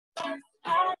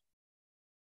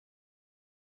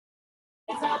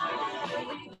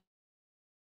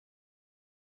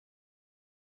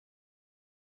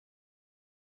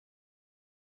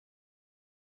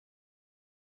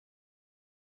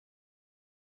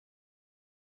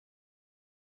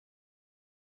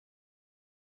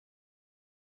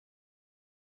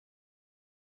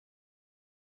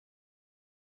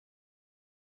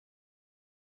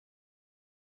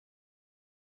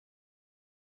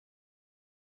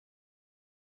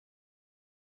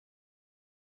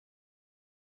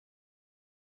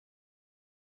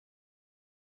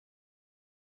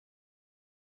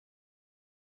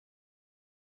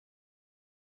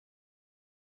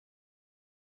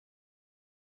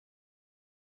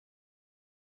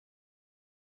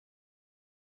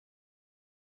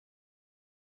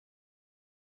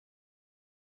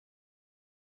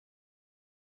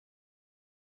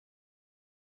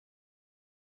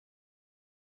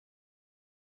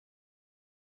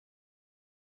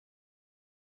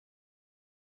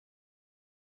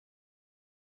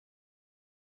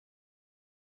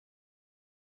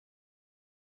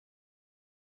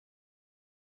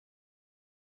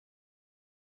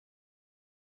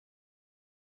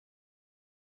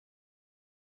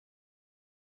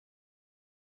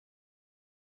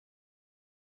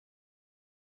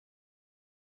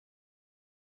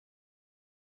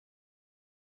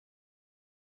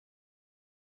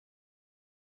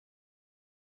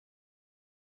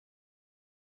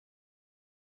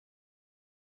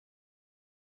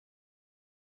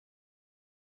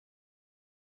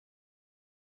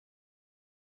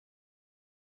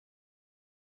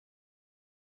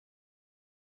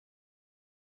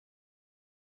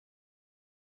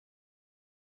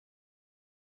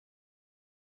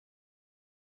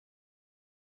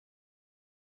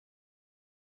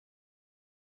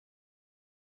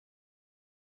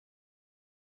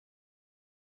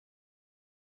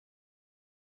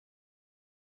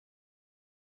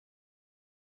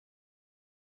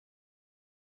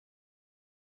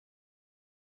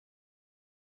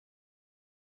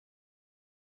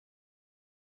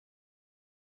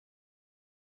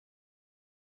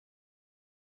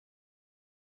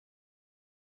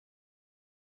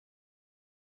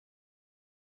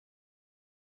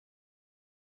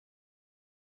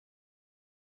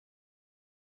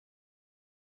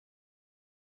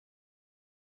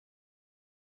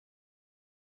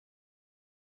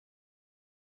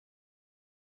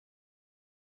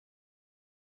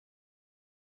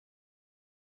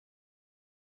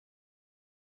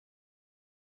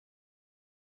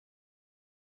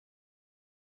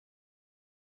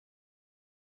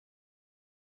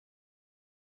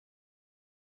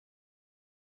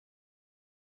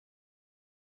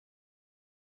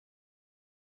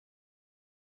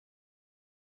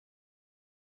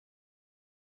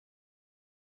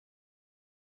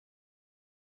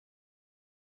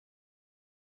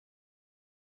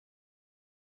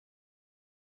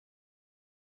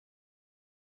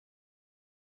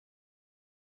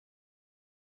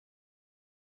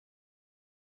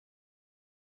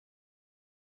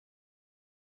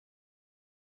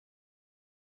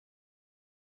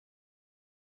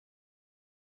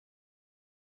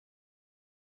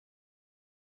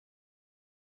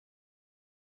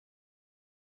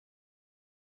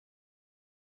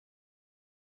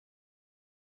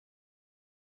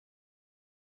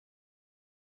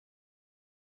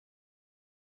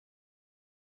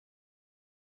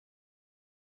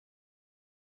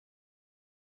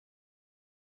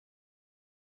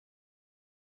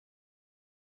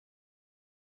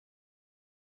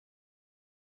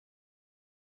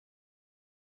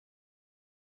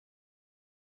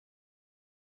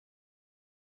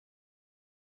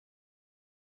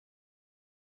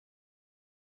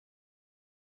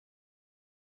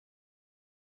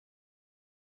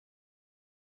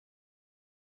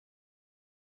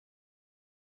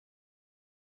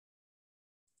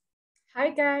Hi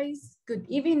guys, good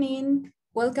evening.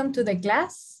 Welcome to the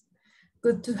class.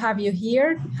 Good to have you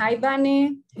here. Hi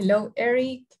Vane. Hello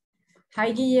Eric.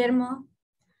 Hi Guillermo.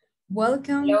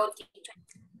 Welcome. Hello, teacher.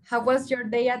 How was your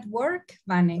day at work,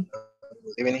 Vane?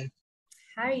 Good evening.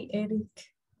 Hi Eric.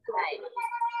 Hi.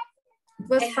 It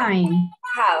was fine.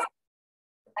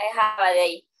 I have a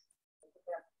day.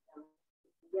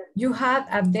 You had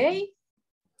a day?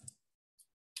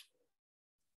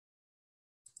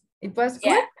 It was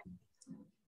good? Yeah.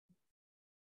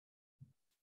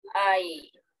 I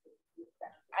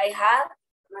had.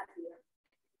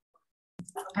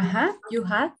 You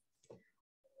had?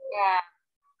 Yeah.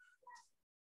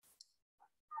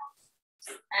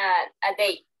 A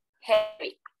day.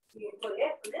 Heavy.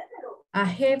 A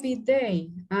heavy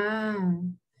day.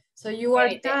 So you are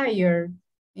tired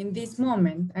in this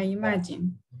moment, I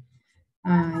imagine.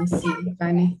 I see,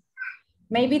 Vane.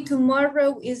 Maybe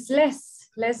tomorrow is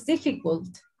less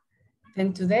difficult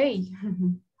than today.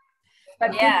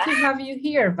 But Yeah. good to have you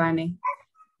here, Vane.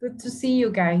 Good to see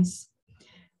you guys.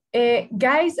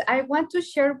 Guys, I want to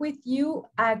share with you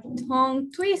a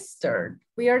tongue twister.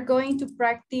 We are going to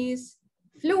practice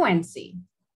fluency.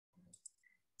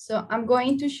 So I'm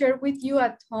going to share with you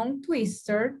a tongue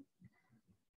twister.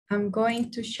 I'm going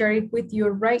to share it with you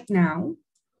right now.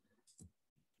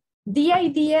 The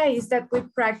idea is that we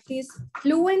practice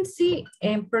fluency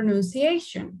and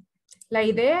pronunciation. La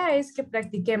idea es que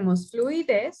practiquemos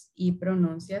fluidez y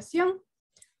pronunciación.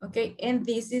 Okay, and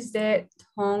this is the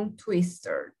tongue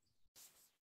twister.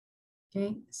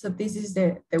 Okay, so this is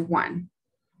the one.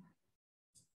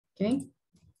 Okay,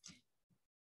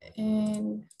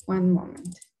 and one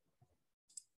moment.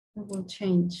 I will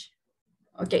change.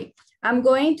 Okay, I'm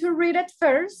going to read it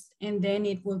first and then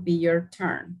it will be your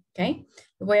turn. Okay,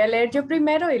 voy a leer yo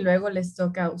primero y luego les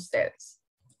toca a ustedes.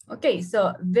 Okay,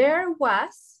 so there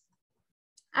was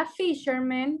a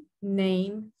fisherman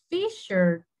named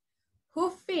Fisher who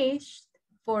fished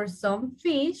for some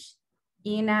fish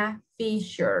in a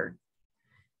fisher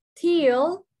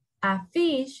till a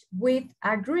fish with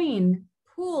a grin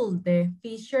pulled the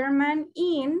fisherman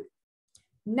in.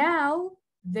 Now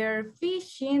they're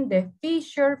fishing the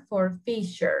fisher for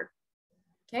fisher.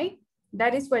 Okay,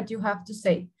 that is what you have to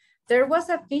say. There was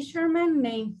a fisherman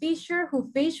named Fisher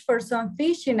who fished for some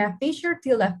fish in a fisher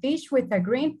till a fish with a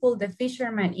grin pulled the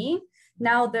fisherman in.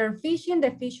 Now they're fishing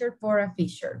the fisher for a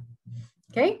fisher.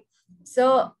 Okay,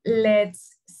 so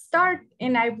let's start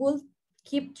and I will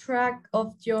keep track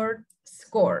of your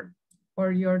score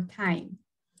or your time.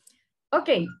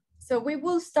 Okay, so we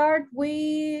will start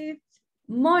with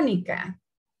Monica.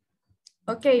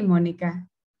 Okay, Monica,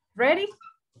 ready?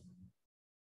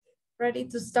 Ready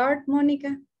to start,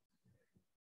 Monica?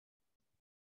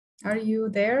 Are you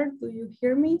there? Do you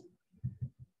hear me?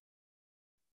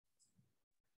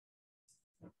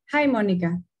 Hi,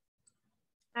 Monica.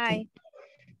 Hi. Okay.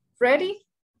 Ready?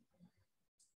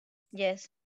 Yes.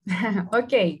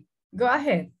 Okay, go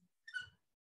ahead.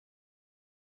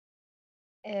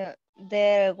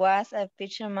 There was a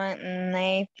fisherman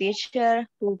named Fisher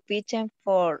who fished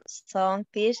for some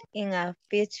fish in a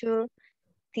fisher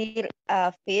till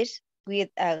a fish with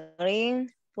a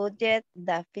green pulled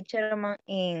the fisherman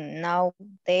in. Now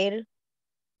they're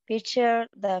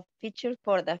the fisher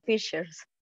for the fishers.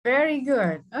 Very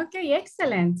good. Okay,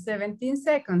 excellent. 17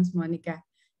 seconds, Monica.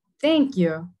 Thank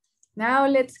you. Now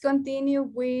let's continue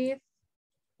with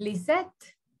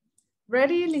Lisette.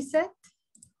 Ready, Lisette?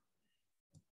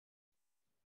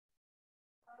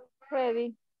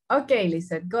 Ready. Okay,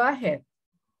 Lisette, go ahead.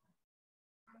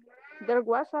 There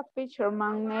was a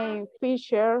fisherman named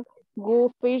Fisher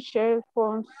who fished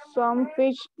for some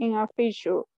fish in a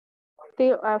fisher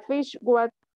till a fish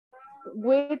with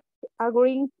a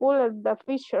green pulled the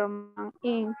fisherman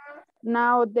in.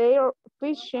 Now they're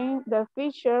fishing the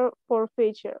fisher for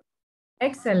fisher.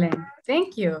 Excellent.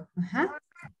 Thank you.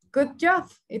 Good job.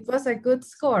 It was a good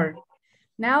score.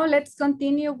 Now let's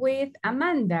continue with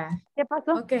Amanda. ¿Qué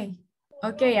pasó? Okay.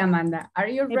 Okay, Amanda. Are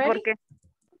you ready?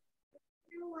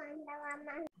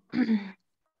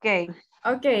 Okay.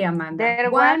 Okay, Amanda.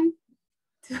 There 1,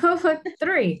 2,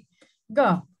 3.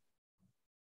 Go.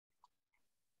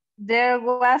 There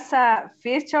was a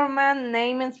fisherman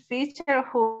named Fisher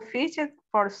who fished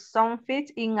for some fish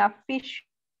in a fisher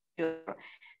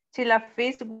till a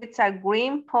fish with a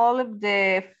green pulled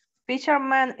the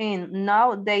fisherman in.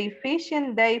 Now they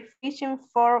fishing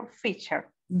for fisher.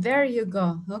 There you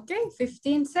go. Okay,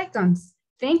 15 seconds.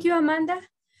 Thank you, Amanda.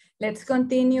 Let's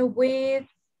continue with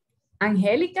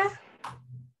Angelica.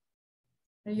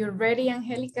 Are you ready,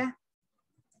 Angelica?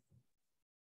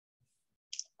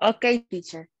 Okay,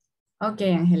 teacher.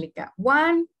 Okay, Angelica.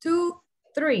 1, 2,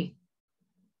 3.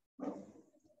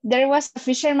 There was a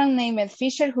fisherman named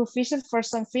Fisher who fished for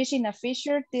some fish in a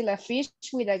fisher till a fish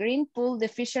with a grin pulled the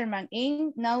fisherman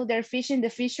in. Now they're fishing the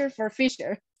fisher for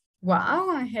fisher. Wow,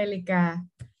 Angelica,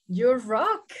 you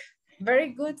rock. Very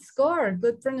good score.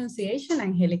 Good pronunciation,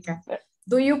 Angelica.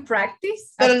 Do you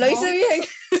practice Pero at lo hice home? bien.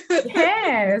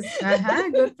 Yes,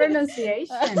 good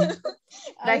pronunciation.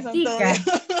 Ay, Practica.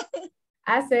 Santo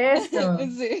Hace esto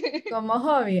Dios. Sí. como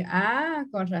hobby. Ah,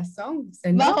 con razón.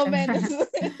 Se Más nota. o menos.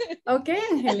 Okay,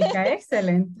 Angelica,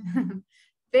 excellent.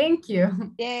 Thank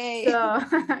you. Yay. So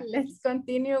let's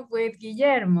continue with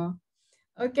Guillermo.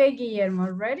 Okay, Guillermo,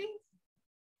 ready?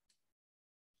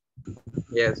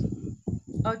 Yes.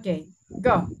 Okay,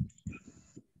 go.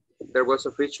 There was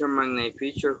a fisherman named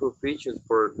Fisher who fished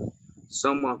for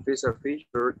someone fished a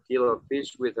fisher, killed a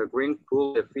fish with a green,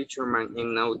 pulled the fisherman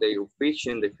in. Now they are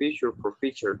fishing the fisher for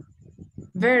fisher.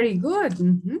 Very good.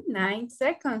 9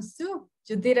 seconds too.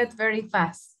 You did it very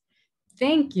fast.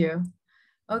 Thank you.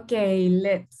 Okay,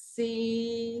 let's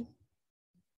see.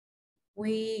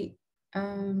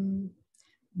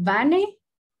 Vane,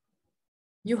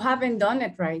 you haven't done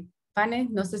it right. Vane,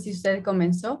 no sé si usted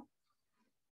comenzó.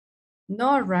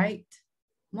 No, right.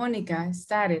 Monica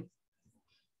started.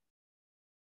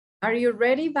 Are you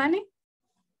ready, Vane?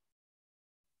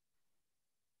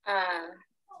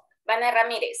 Vane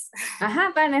Ramírez.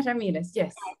 Vane Ramirez,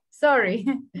 yes. Sorry.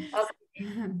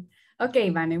 Okay. Okay,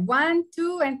 Vane, 1,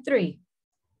 2, and 3.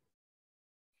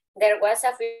 There was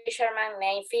a fisherman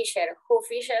named Fisher who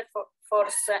fished for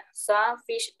some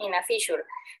fish in a fisher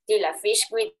till a fish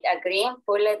with a grin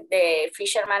pulled the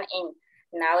fisherman in.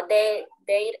 Now they're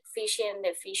fishing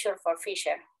the fisher for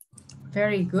fisher.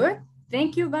 Very good.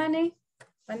 Thank you, Vane.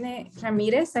 Vane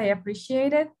Ramirez, I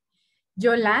appreciate it.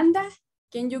 Yolanda,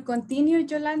 can you continue,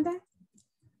 Yolanda?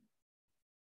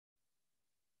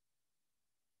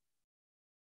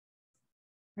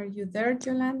 Are you there,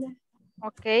 Yolanda?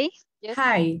 Okay. Yes.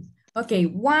 Hi. Okay,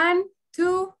 1,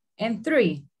 2, and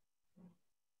 3.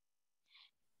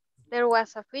 There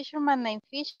was a fisherman named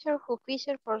Fisher who fished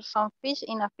for some fish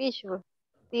in a fisher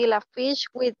till a fish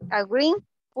with a grin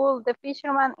pulled the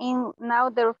fisherman in. Now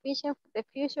they're fishing the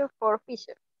fisher for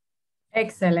fisher.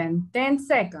 Excellent. 10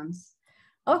 seconds.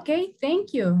 Okay,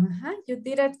 thank you. You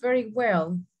did it very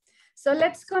well. So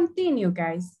let's continue,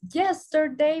 guys.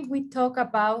 Yesterday, we talked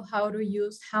about how to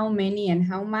use how many and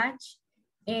how much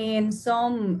and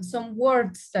some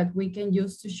words that we can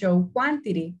use to show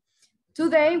quantity.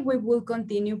 Today, we will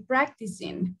continue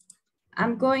practicing.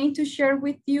 I'm going to share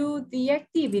with you the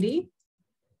activity,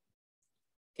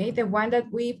 okay, the one that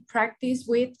we practiced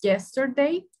with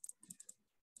yesterday,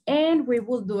 and we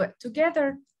will do it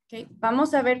together. Okay,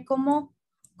 vamos a ver cómo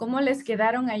les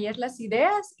quedaron ayer las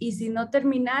ideas y si no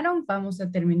terminaron, vamos a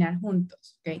terminar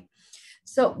juntos. Okay,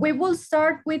 so we will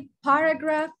start with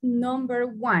paragraph number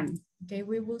 1. Okay,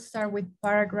 we will start with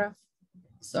paragraph,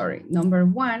 number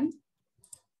 1.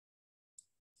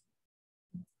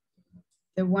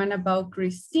 The one about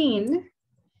Christine.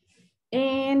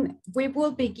 And we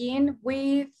will begin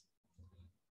with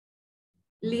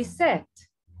Lisette.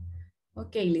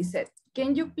 Okay, Lisette,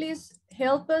 can you please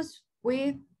help us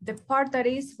with the part that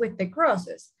is with the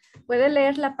crosses? ¿Puede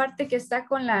leer la parte que está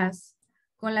con las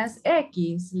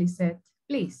X, Lisette,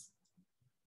 please?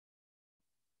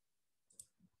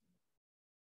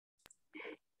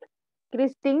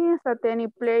 Christine is a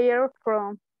tennis player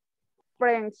from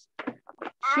France.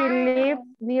 She lives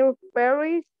near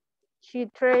Paris. She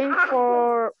trains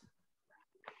for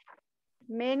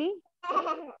many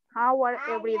hours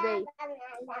every day.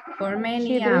 For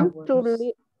many She hours.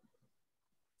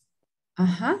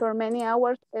 For many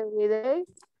hours every day.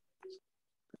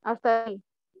 Hasta ahí.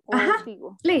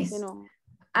 Sigo, please. you know.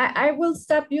 I will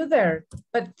stop you there,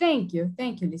 but thank you,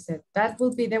 Lisette. That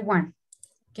will be the one.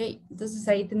 Okay, entonces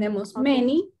ahí tenemos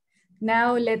many.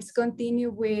 Now let's continue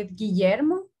with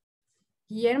Guillermo.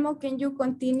 Guillermo, can you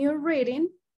continue reading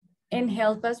and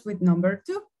help us with number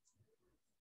 2?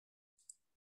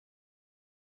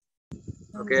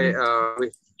 Okay,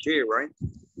 with she, right?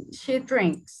 She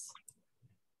drinks.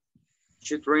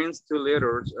 She drinks 2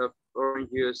 liters of orange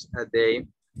juice a day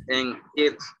and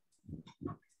eats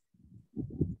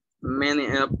many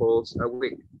apples a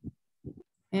week.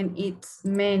 And eats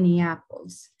many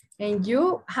apples. And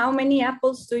you, how many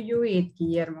apples do you eat,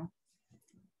 Guillermo?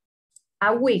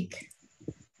 A week?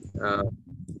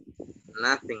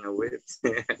 Nothing a week.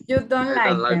 You don't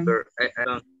like them? I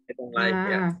don't like,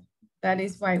 yeah. That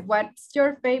is why. What's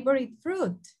your favorite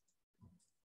fruit?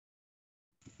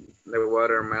 The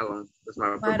watermelon. That's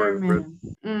my favorite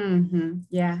fruit.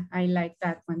 Yeah, I like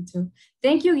that one too.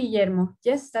 Thank you, Guillermo.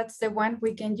 Yes, that's the one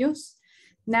we can use.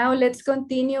 Now let's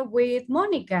continue with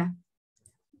Monica.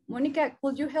 Monica,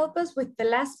 could you help us with the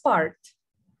last part?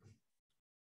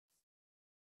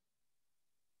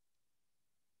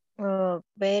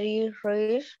 Very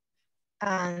rich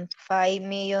and $5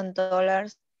 million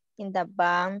in the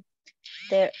bank.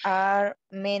 There are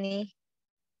many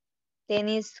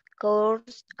tennis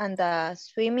courts and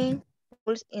swimming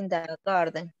pools in the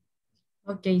garden.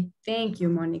 Okay, thank you,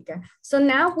 Monica. So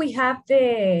now we have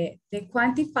the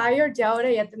quantifier. Ya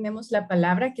ahora ya tenemos la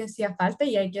palabra que hacía falta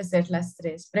y hay que hacer las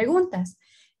 3 preguntas.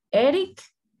 Eric,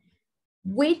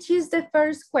 which is the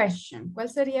first question? ¿Cuál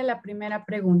sería la primera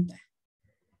pregunta?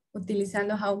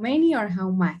 Utilizando how many or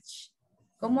how much.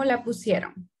 ¿Cómo la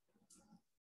pusieron?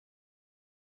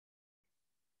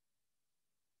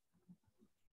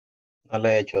 No la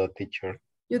he hecho, teacher.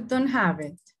 You don't have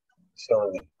it.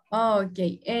 Sorry.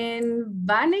 Okay, and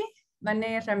Vane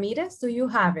Ramirez, do you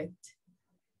have it?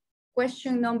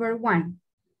 Question number 1.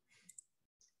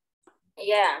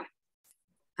 Yeah.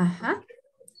 Uh-huh.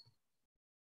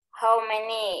 How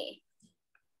many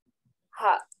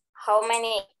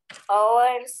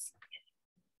hours?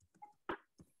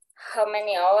 How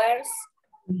many hours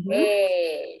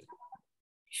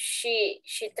she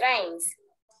trains?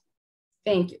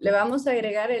 Thank you. Le vamos a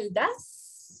agregar el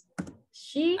does,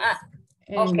 she,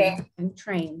 and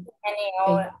train. Many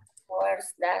Okay.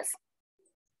 hours does.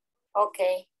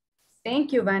 Okay.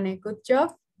 Thank you, Vane. Good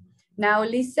job. Now,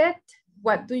 Lisette,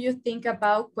 what do you think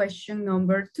about question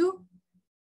number 2?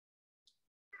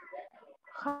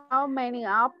 How many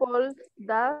apples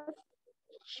does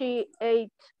she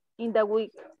eat in the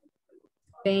week?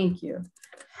 Thank you.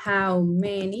 How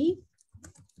many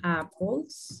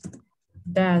apples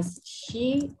does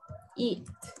she eat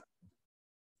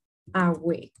a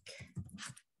week?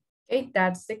 Okay,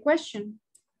 that's the question.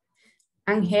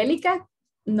 Angelica,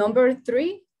 number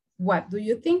 3, what do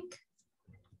you think?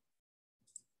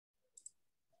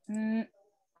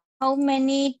 How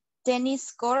many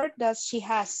tennis courts does she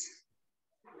has?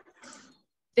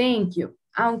 Thank you.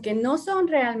 Aunque no son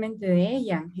realmente de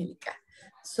ella, Angélica.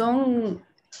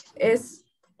 Es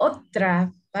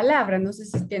otra palabra. No sé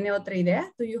si tiene otra idea.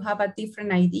 Do you have a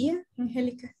different idea,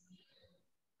 Angélica?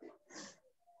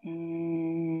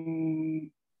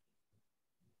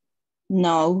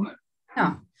 No.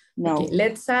 No. No. Okay,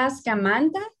 let's ask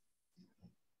Amanda.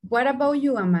 What about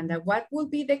you, Amanda? What will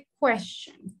be the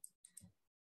question?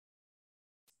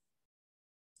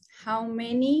 How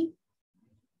many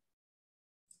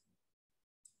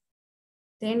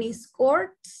tennis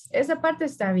courts? Esa parte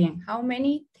está bien. How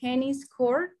many tennis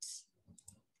courts?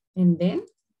 And then?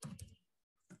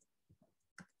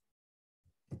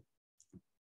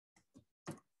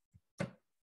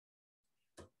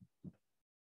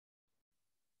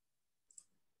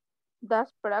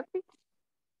 Does practice?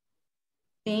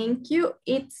 Thank you.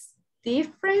 It's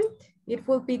different. It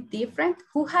will be different.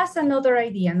 Who has another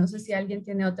idea? No sé si alguien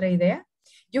tiene otra idea.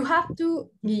 You have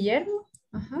to, Guillermo.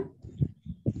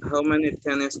 How many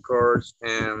tennis courts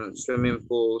and swimming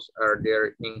pools are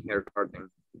there in her garden?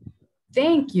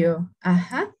 Thank you.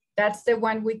 That's the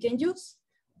one we can use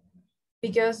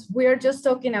because we're just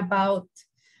talking about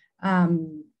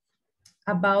the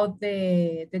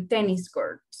tennis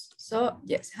courts. So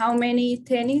yes, how many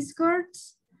tennis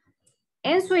courts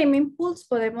and swimming pools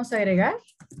podemos agregar?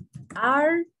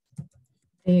 Are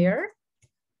there?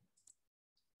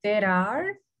 There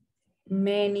are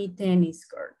many tennis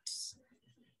courts.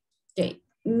 Okay,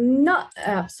 no,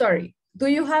 sorry. Do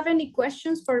you have any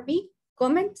questions for me?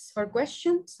 Comments or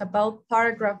questions about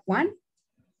paragraph 1?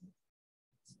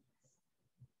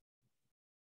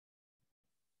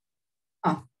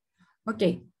 Oh,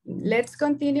 okay. Let's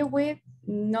continue with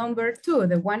number 2,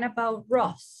 the one about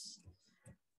Ross.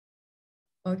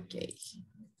 Okay,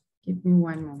 give me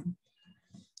one moment.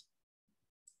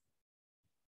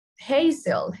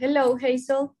 Hazel, hello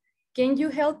Hazel. Can you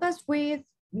help us with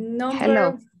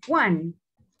number 1?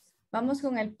 Vamos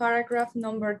con el paragraph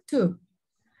number 2.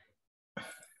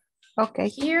 Okay.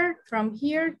 Here, from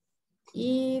here,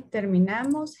 y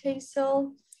terminamos,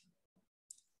 Hazel,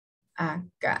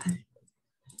 acá.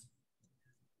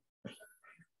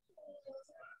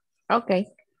 Okay.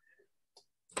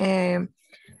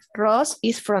 Ross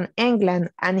is from England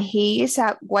and he is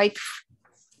a weightlifter.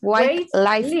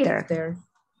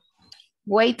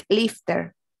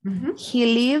 He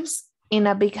lives in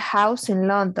a big house in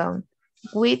London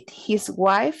with his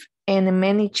wife and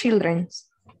many children.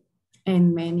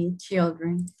 And many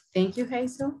children. Thank you,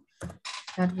 Hazel.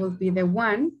 That will be the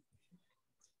one.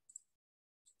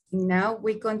 Now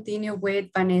we continue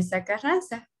with Vanessa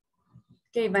Carranza.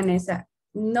 Okay, Vanessa,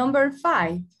 number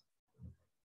 5.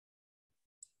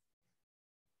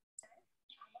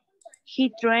 He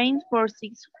trains for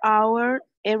 6 hours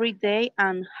every day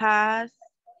and has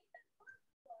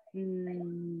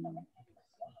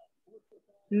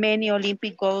many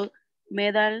Olympic gold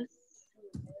medals.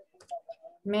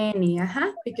 Many,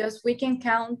 because we can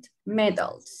count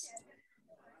medals.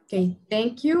 Okay,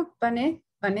 thank you,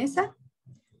 Vanessa.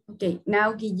 Okay,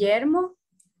 now Guillermo,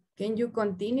 can you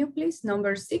continue, please?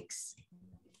 Number 6.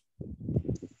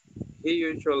 He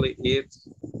usually eats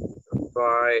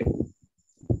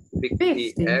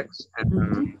 50 eggs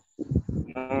and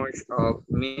much of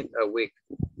meat a week.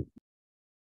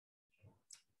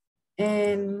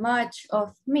 And much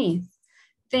of meat.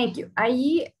 Thank you.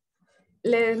 Ahí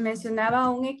les mencionaba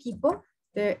un equipo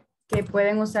que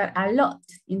pueden usar a lot,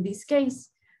 in this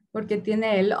case, porque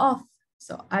tiene el of.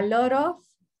 So, a lot of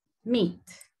meat.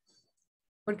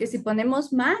 Porque si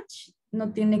ponemos much,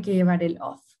 no tiene que llevar el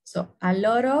of. So, a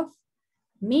lot of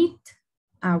meat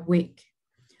a week.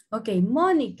 Ok,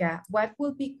 Mónica, what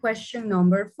would be question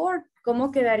number 4?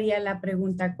 ¿Cómo quedaría la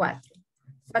pregunta 4?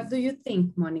 What do you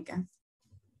think, Mónica?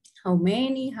 How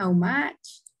many, how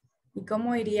much? ¿Y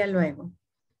cómo iría luego?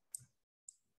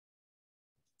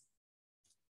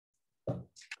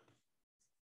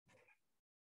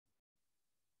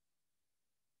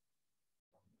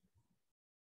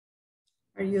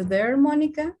 Are you there,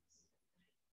 Mónica?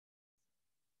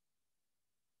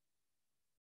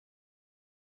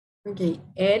 Okay,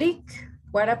 Eric,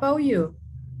 what about you?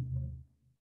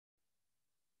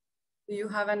 Do you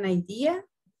have an idea?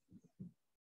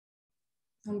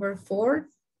 Number 4.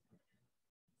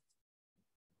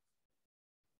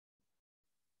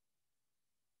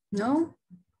 No?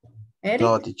 Eric?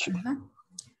 No, teacher.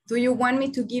 Do you want me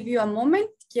to give you a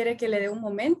moment? ¿Quiere que le dé un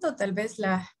momento? Tal vez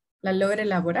la logre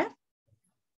elaborar.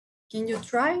 Can you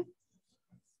try?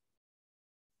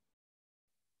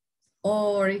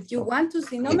 Or if you want to,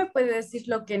 si no me puede decir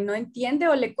lo que no entiende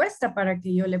o le cuesta para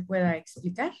que yo le pueda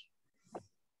explicar.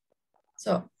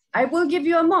 So, I will give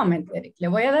you a moment, Eric. Le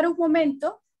voy a dar un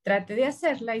momento, trate de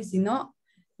hacerla y si no,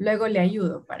 luego le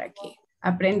ayudo para que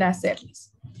aprenda a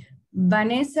hacerlas.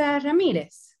 Vanessa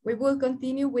Ramírez, we will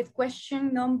continue with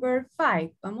question number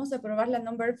 5. Vamos a probar la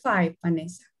number 5,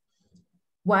 Vanessa.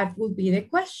 What will be the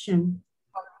question?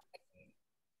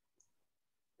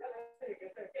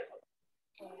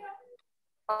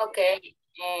 Okay.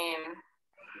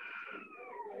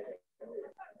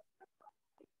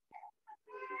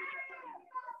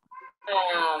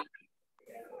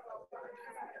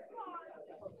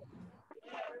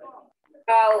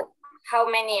 How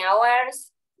many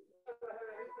hours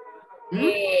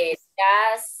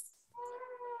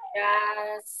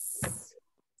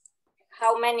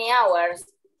how many hours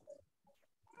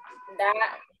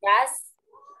does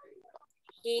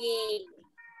he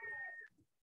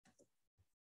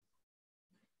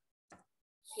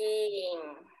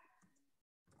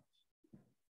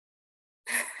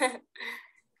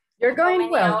You're going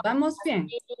well, vamos bien.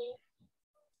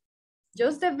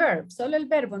 Just the verb, solo el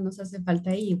verbo nos hace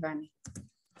falta ahí, Vane.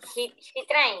 He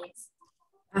trains.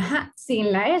 Ajá,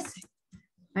 sin la S.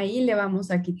 Ahí le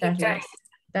vamos a quitar la S.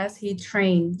 Does he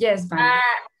train? Yes, Vane.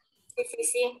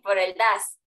 Sí, por el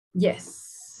does.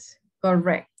 Yes,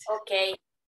 correct. Okay.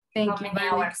 Thank you, How many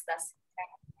hours does he train?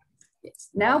 Yes.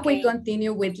 Now we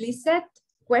continue with Lisette.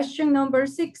 Question number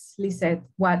 6, Lisette,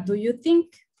 what do you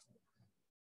think?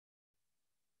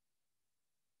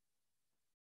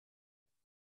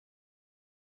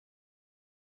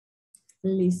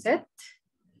 Lisette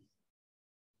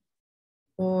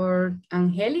or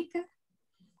Angelica?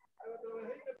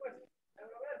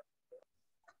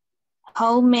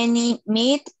 How many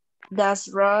meat does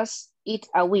Ross eat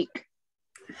a week?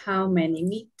 How many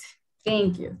meat?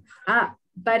 Thank you.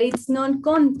 But it's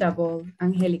non-countable,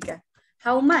 Angelica.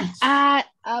 How much? How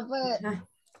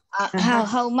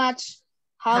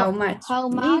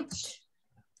much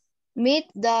meat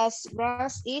does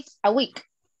Ross eat a week?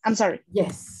 I'm sorry.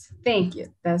 Yes, thank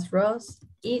you. Does Ross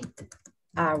eat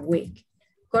a week?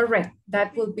 Correct.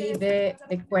 That will be the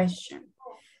question.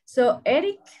 So,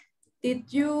 Eric,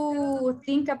 did you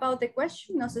think about the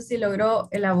question? No sé si logró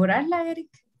elaborarla, Eric.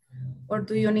 Or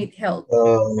do you need help?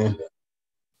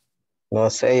 No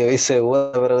sé, yo hice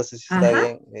una, pero no sé si está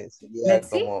bien. Sería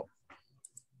como,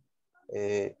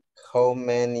 how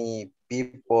many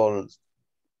people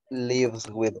lives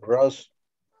with Ross?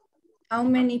 How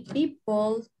many people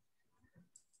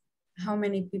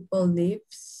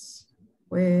lives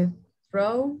with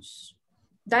Ross?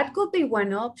 That could be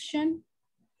one option.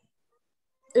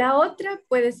 La otra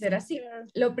puede ser así.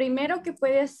 Lo primero que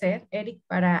puede hacer, Eric,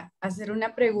 para hacer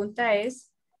una pregunta es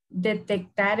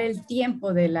detectar el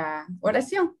tiempo de la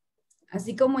oración.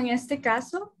 Así como en este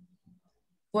caso,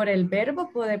 por el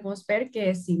verbo podemos ver que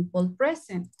es simple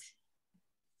present.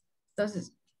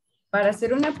 Entonces, para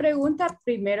hacer una pregunta,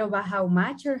 primero va how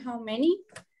much or how many.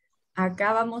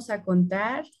 Acá vamos a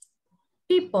contar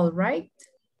people, right?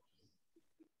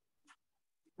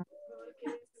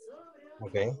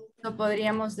 Okay. No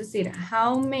podríamos decir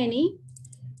how many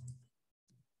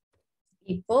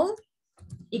people.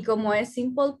 Y como es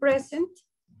simple present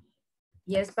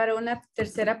y es para una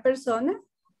tercera persona,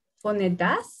 pone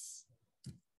does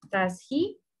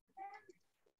he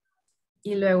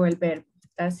y luego el verbo.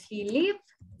 Does he live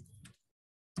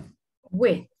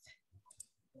with?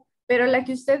 Pero la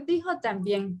que usted dijo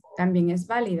también es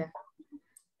válida.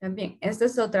 También, esta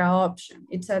es otra option.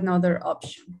 It's another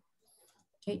option.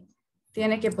 Okay.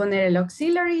 Tiene que poner el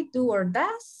auxiliary, do or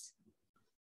does.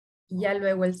 Y ya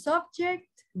luego el subject,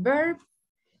 verb.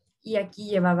 Y aquí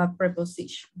llevaba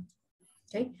preposition.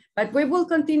 Okay. But we will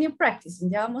continue practicing.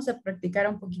 Ya vamos a practicar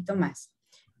un poquito más.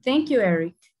 Thank you,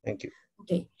 Eric. Thank you.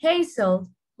 Okay. Hazel,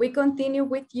 we continue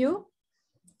with you.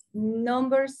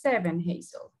 Number 7,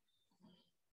 Hazel.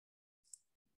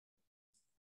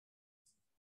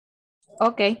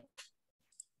 Okay.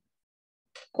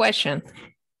 Question.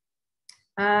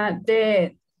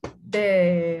 The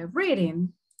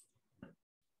reading.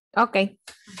 Okay.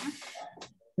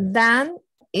 Dan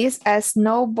is a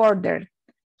snowboarder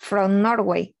from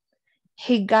Norway.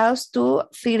 He goes to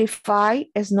 35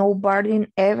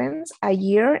 snowboarding events a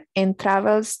year and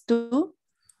travels to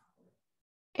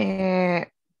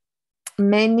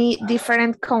many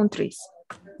different countries.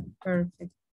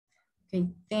 Perfect. Okay,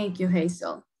 thank you,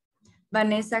 Hazel.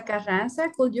 Vanessa Carranza,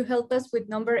 could you help us with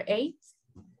number 8,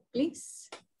 please?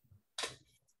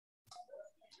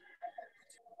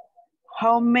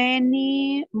 How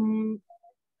many,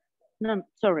 no,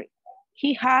 sorry.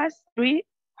 He has 3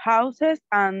 houses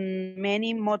and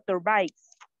many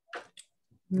motorbikes.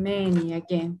 Many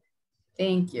again.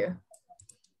 Thank you.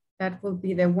 That will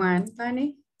be the one,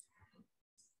 Fanny.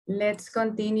 Let's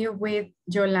continue with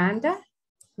Yolanda.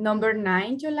 Number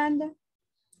 9, Yolanda.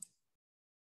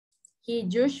 He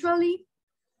usually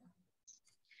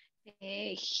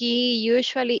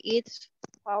eats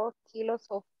 4 kilos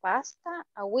of pasta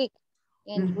a week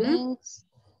and drinks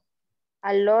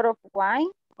a lot of wine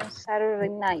on Saturday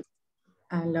night.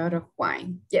 A lot of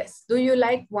wine. Yes. Do you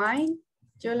like wine,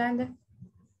 Yolanda?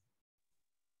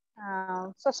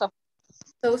 So.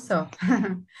 So.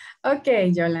 Okay,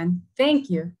 Yolanda. Thank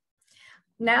you.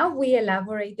 Now we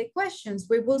elaborate the questions.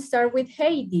 We will start with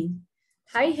Heidi.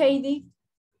 Hi, Heidi.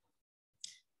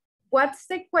 What's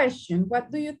the question?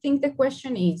 What do you think the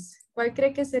question is? ¿Cuál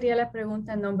cree que sería la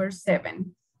pregunta number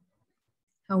 7?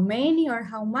 How many or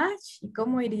how much? ¿Y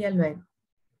cómo iría luego?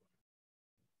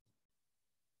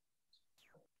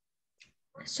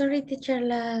 Sorry, teacher,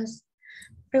 las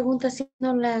preguntas si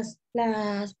no las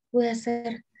pude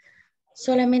hacer.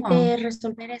 Solamente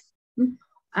resolver eso.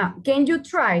 Can you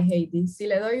try, Heidi? Si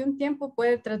le doy un tiempo,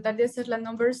 puede tratar de hacer la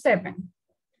number 7.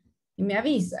 Y me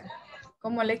avisa.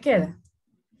 ¿Cómo le queda?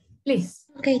 Please.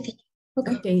 Okay, teacher.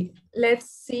 Okay, let's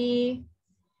see.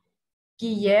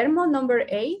 Guillermo, number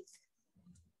 8.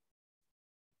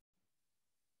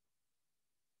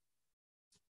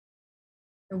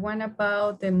 The one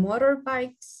about the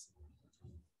motorbikes.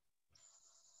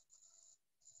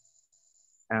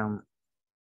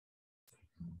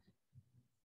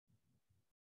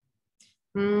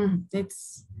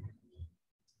 It's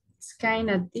kind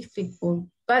of difficult,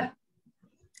 but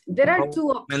there are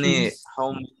 2 options.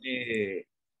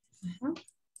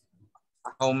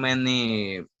 How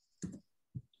many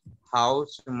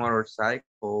house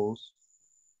motorcycles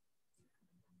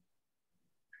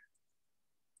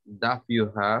that you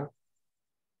have?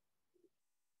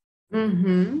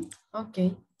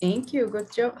 Okay, thank you.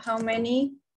 Good job. How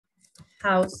many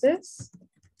houses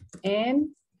and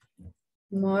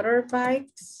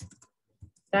motorbikes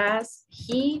does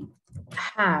he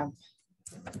have?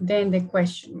 Then the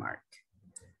question mark.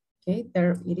 Okay,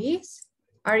 there it is.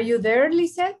 Are you there,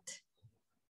 Lisette?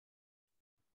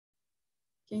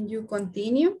 Can you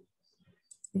continue,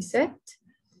 Lisette?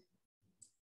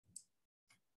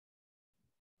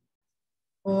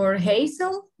 Or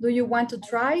Hazel, do you want to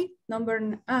try?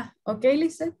 Okay,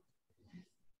 Lisette.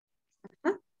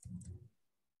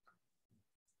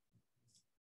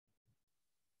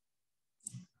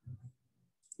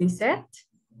 Lisette,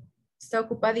 ¿está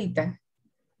ocupadita?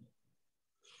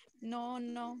 No,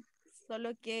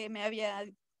 solo que me había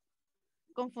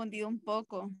confundido un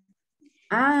poco.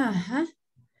 Ajá.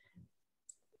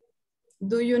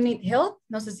 Do you need help?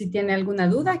 No sé si tiene alguna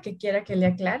duda que quiera que le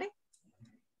aclare.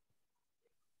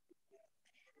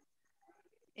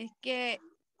 Es que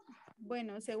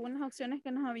Bueno, según las opciones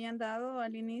que nos habían dado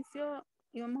al inicio,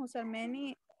 íbamos a usar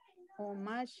many o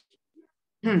much,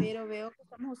 pero veo que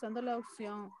estamos usando la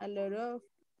opción a lot of.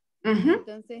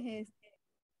 Entonces,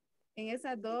 en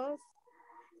esas dos,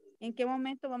 ¿en qué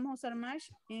momento vamos a usar much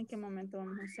y en qué momento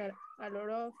vamos a usar a lot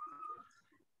of?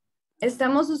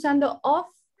 Estamos usando of,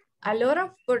 a lot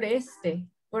of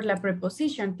por la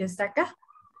preposición que está acá.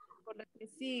 Por lo que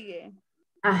sigue.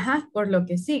 Ajá, por lo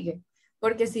que sigue.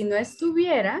 Porque si no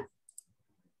estuviera,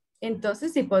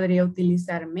 entonces sí podría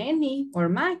utilizar many or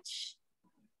much.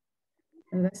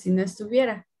 ¿Verdad? Si no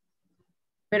estuviera.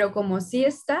 Pero como sí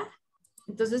está,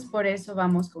 entonces por eso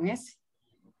vamos con ese.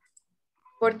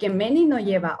 Porque many no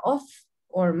lleva of,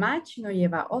 or much no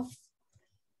lleva of.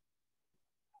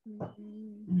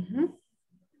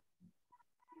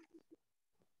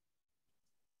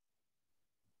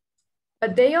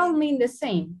 But they all mean the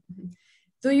same.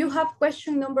 Do you have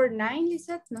question number 9,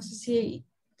 Lizette? No sé si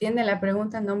tiene la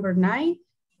pregunta number 9.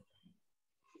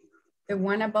 The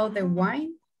one about the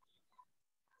wine.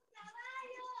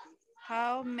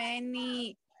 How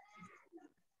many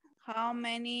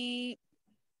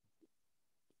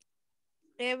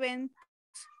events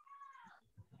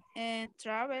and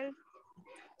travel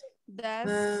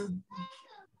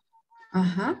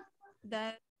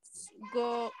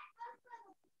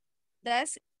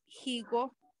does he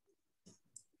go?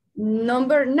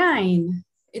 Number 9.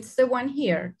 It's the one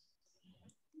here.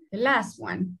 The last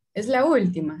one. Es la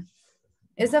última.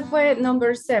 Esa fue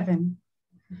number 7.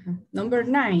 Number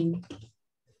 9.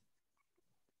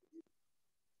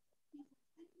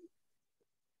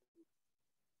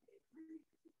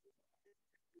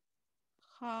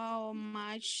 How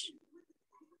much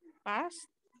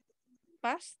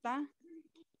pasta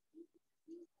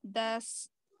does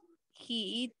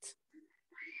he eat?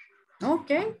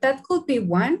 Okay, that could be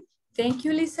one. Thank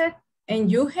you, Lisette.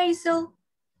 And you, Hazel,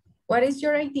 what is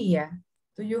your idea?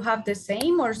 Do you have the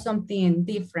same or something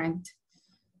different?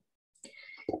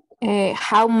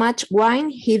 How much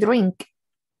wine he drink?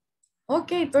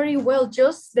 Okay, very well.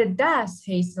 Just the does,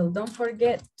 Hazel. Don't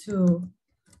forget to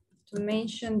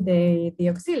mention the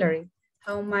auxiliary.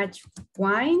 How much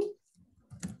wine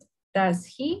does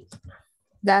he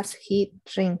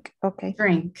drink? Okay.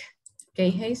 Drink.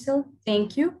 Okay, Hazel,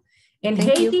 thank you. And Thank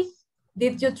Heidi, you.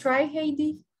 did you try,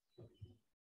 Heidi?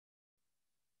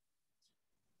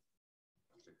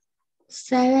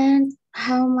 7.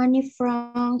 How many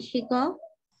from he go?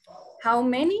 How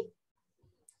many?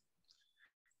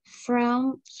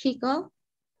 From he go?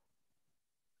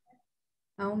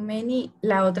 How many?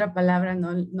 La otra palabra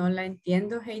no la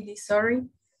entiendo, Heidi, sorry.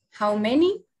 How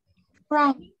many?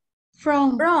 From.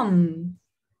 Okay.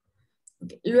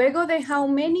 Luego de how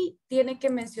many, tiene que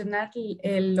mencionar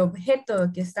el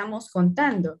objeto que estamos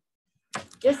contando.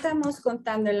 ¿Qué estamos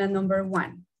contando en la number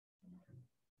 1?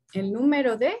 El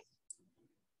número de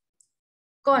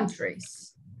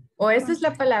countries. ¿O esta es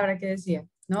la palabra que decía?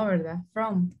 No, ¿verdad?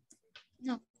 From.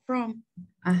 No, from.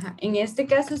 Ajá. En este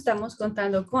caso estamos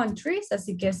contando countries,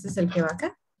 así que este es el que va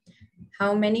acá.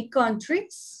 How many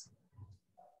countries?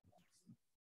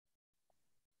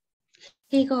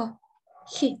 He go.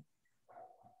 He.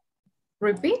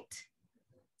 Repeat.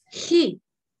 He.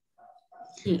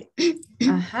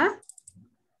 Ajá.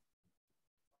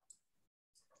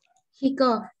 He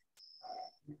go.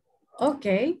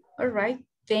 Okay, all right.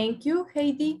 Thank you,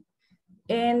 Heidi.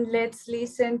 And let's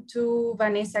listen to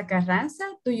Vanessa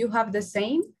Carranza. Do you have the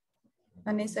same,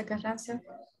 Vanessa Carranza?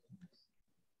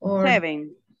 Or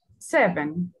 7.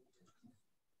 7.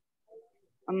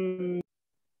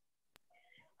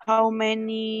 How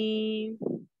many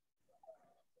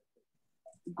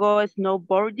go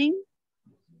snowboarding?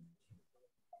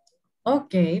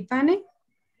 Okay, Pane.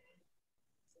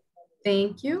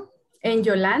 Thank you. And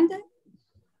Yolanda?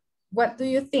 What do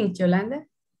you think, Yolanda?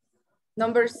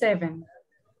 Number 7.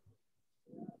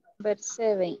 Number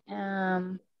 7.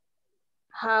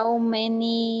 How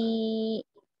many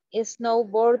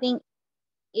snowboarding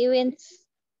events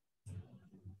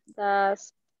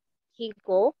does he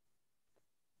go?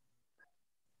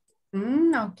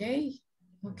 Okay.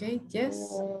 Okay, yes.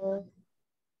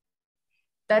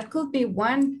 That could be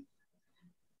one.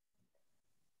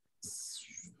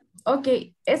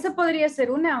 Ok, esa podría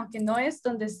ser una, aunque no es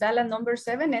donde está la number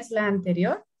 7, es la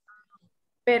anterior.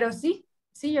 Pero sí,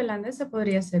 Yolanda, esa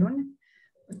podría ser una.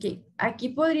 Ok, aquí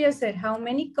podría ser, how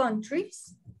many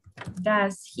countries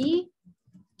does he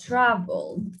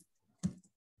travel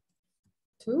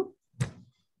to?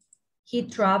 He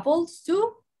travels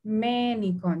to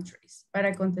many countries,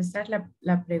 para contestar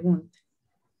la pregunta.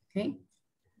 Ok.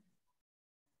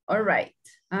 All right.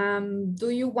 Do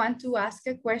you want to ask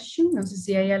a question? No sé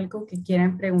si hay algo que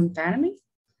quieran preguntarme.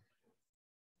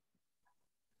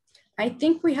 I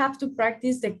think we have to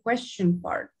practice the question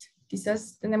part.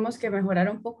 Quizás tenemos que mejorar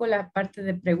un poco la parte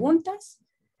de preguntas.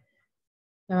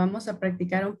 La vamos a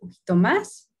practicar un poquito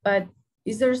más. But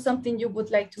is there something you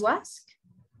would like to ask?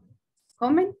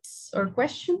 Comments or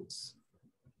questions?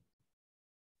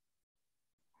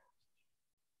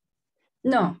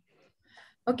 No.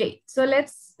 Okay, so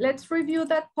let's review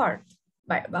that part.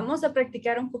 Vale, vamos a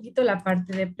practicar un poquito la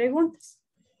parte de preguntas.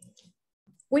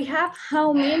 We have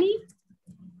how many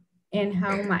and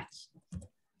how much.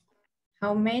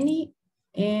 How many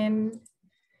and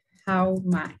how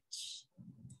much.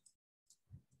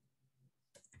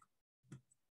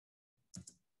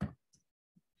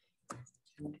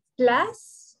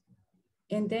 Plus,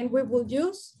 and then we will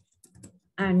use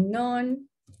a non-count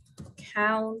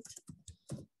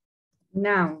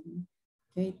noun.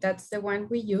 Okay, that's the one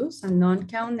we use, a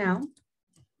non-count noun.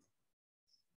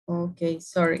 Okay,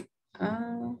 sorry.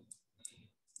 I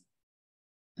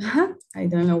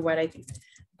don't know what I did.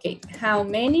 Okay, how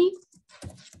many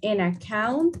in a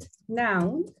count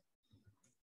noun.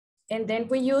 And then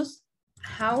we use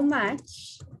how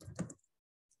much.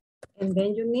 And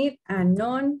then you need a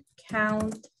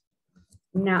non-count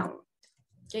noun.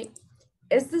 Okay,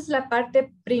 esta es la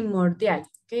parte primordial.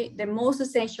 Okay, the most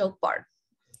essential part.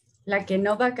 La que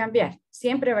no va a cambiar.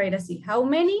 Siempre va a ir así. How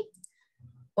many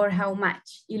or how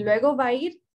much. Y luego va a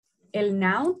ir el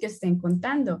noun que estén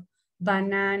contando.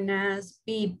 Bananas,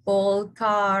 people,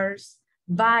 cars,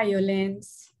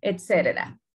 violence,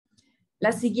 etc.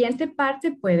 La siguiente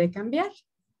parte puede cambiar.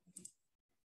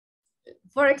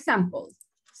 For example,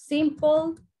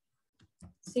 simple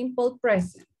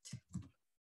present.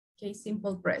 Okay,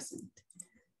 simple present.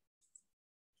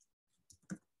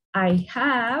 I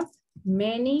have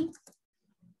many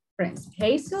friends.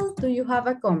 Hazel, do you have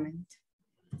a comment?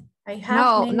 I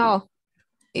have No,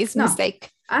 it's mistake.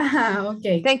 Ajá,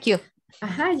 okay. Thank you.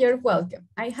 Ajá, you're welcome.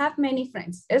 I have many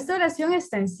friends. Esta oración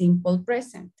está en simple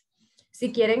present.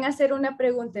 Si quieren hacer una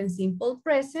pregunta en simple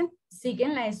present,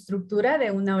 siguen la estructura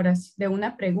de una oración, de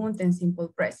una pregunta en simple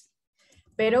present.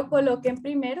 Pero coloquen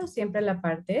primero siempre la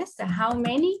parte esta, how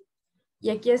many, y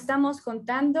aquí estamos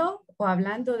contando o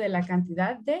hablando de la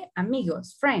cantidad de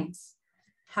amigos, friends.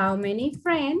 How many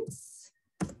friends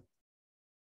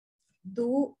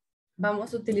do,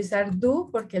 vamos a utilizar do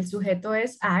porque el sujeto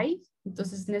es I,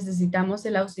 entonces necesitamos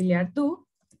el auxiliar do.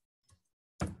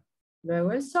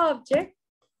 Luego el subject,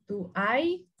 do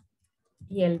I,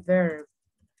 y el verb,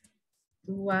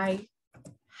 do I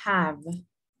have.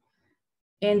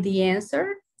 And the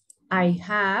answer, I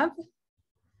have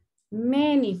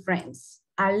many friends,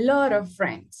 a lot of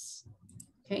friends.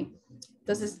 Okay.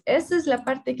 Entonces, esa es la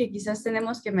parte que quizás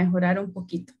tenemos que mejorar un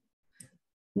poquito.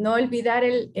 No olvidar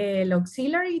el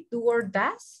auxiliary, do or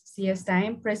does, si está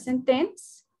en present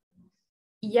tense.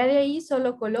 Y ya de ahí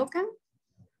solo colocan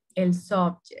el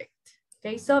subject.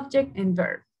 Okay, subject and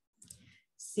verb.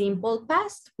 Simple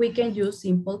past, we can use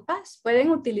simple past.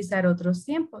 Pueden utilizar otros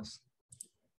tiempos.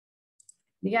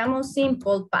 Digamos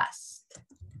simple past.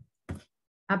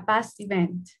 A past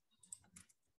event.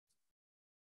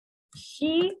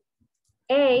 She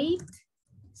ate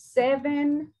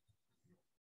seven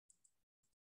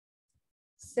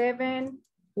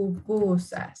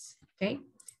pupusas. Okay.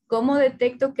 ¿Cómo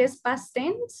detecto que es past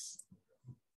tense?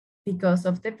 Because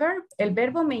of the verb. El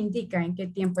verbo me indica en qué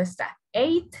tiempo está.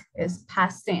 Ate es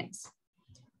past tense.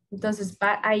 Entonces,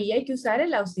 ahí hay que usar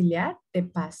el auxiliar de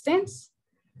past tense.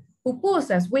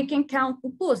 Pupusas, we can count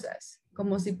pupusas.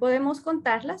 Como si podemos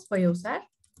contarlas, voy a usar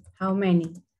how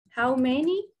many. How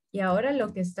many, y ahora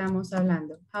lo que estamos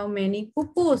hablando. How many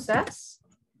pupusas.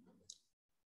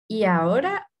 Y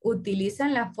ahora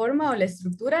utilizan la forma o la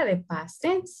estructura de past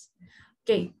tense.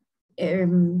 Ok.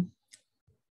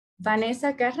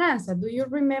 Vanessa Carranza, do you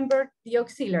remember the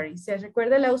auxiliary? ¿Se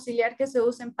recuerda el auxiliar que se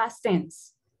usa en past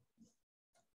tense?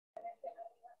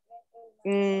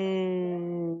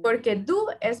 Porque do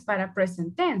es para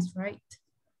present tense, right?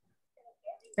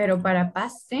 Pero para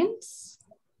past tense.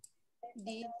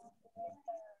 Did.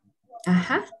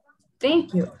 Ajá.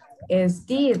 Thank you. Es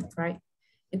did, right?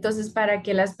 Entonces, para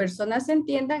que las personas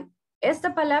entiendan,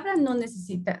 esta palabra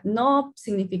no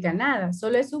significa nada,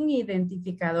 solo es un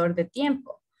identificador de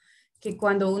tiempo. Que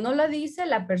cuando uno lo dice,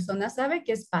 la persona sabe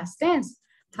que es past tense.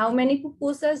 How many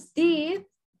pupusas did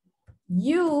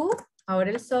you? Ahora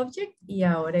el subject y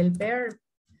ahora el verb.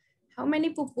 How many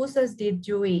pupusas did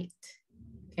you eat?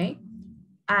 Okay.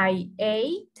 I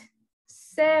ate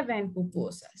 7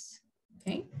 pupusas.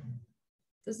 Okay.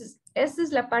 Entonces, esta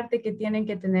es la parte que tienen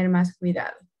que tener más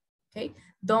cuidado. Okay.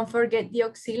 Don't forget the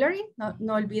auxiliary.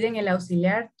 No olviden el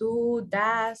auxiliar. Do,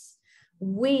 does,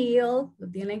 will. Lo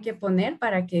tienen que poner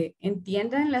para que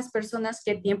entiendan las personas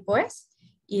qué tiempo es.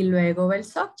 Y luego el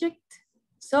subject.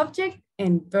 Subject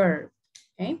and verb.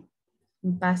 Okay.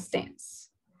 In past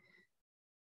tense.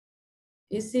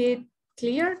 Is it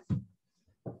clear?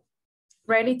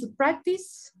 Ready to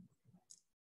practice?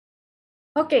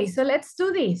 Okay, so let's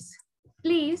do this.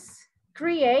 Please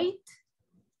create.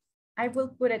 I will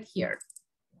put it here.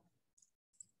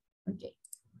 Okay.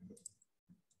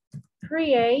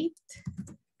 Create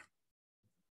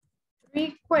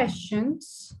 3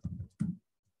 questions.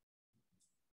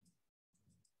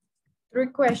 3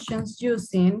 questions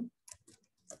using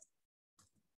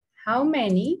how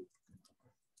many?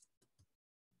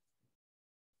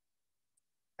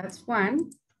 That's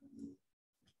 1.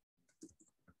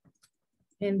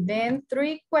 And then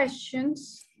 3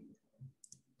 questions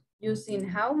using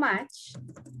how much?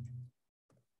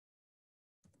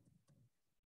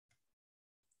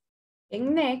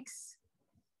 And next,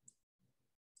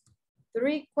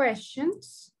 3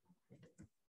 questions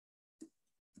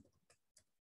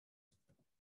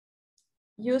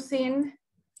using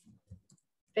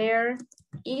there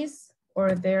is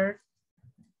or there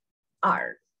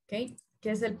are, okay?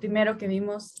 Que es el primero que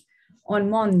vimos on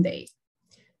Monday.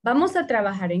 Vamos a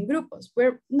trabajar en grupos.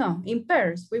 In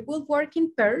pairs. We will work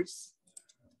in pairs.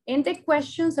 And the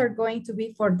questions are going to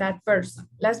be for that person.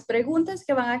 Las preguntas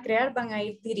que van a crear van a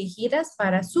ir dirigidas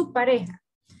para su pareja.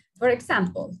 For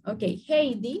example, okay,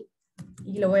 Heidi,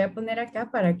 y lo voy a poner acá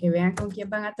para que vean con quién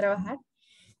van a trabajar.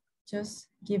 Just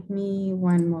give me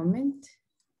one moment.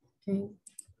 Okay.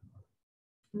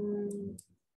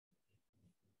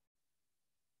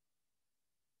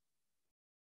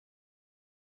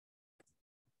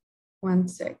 One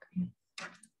second.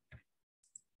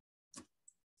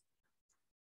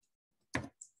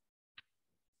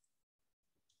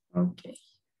 Ok.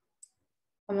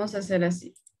 Vamos a hacer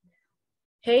así.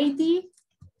 Heidi,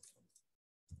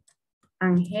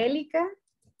 Angélica,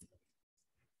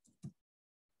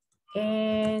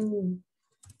 and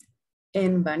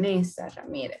Vanessa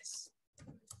Ramírez.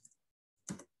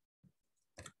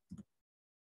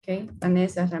 Okay,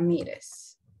 Vanessa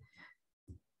Ramírez.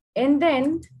 And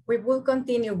then we will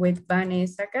continue with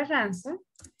Vanessa Carranza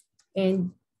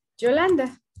and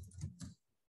Yolanda.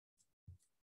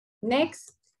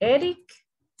 Next, Eric,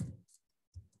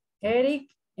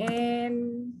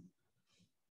 and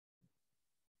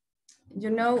you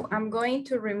know, I'm going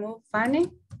to remove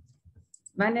Vane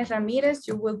Ramirez.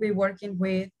 You will be working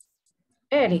with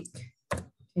Eric.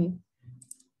 Okay.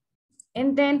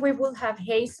 And then we will have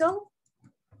Hazel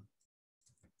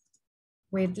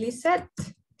with Lisette.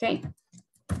 Okay.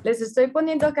 Les estoy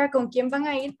poniendo acá con quién van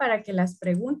a ir para que las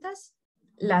preguntas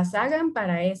las hagan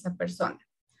para esa persona.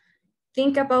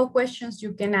 Think about questions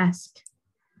you can ask.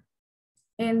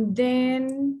 And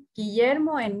then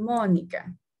Guillermo and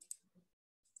Mónica.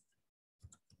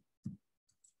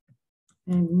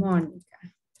 And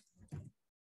Mónica.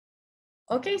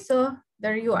 Okay, so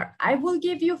there you are. I will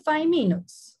give you 5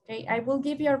 minutes. Okay, I will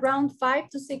give you around 5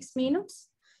 to 6 minutes.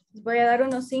 Les voy a dar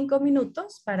unos 5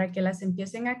 minutos para que las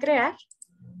empiecen a crear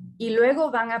y luego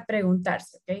van a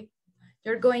preguntarse, okay?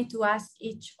 You're going to ask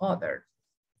each other.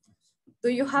 Do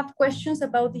you have questions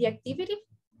about the activity?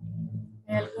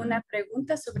 ¿Hay alguna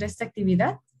pregunta sobre esta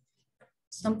actividad?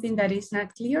 Something that is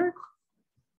not clear?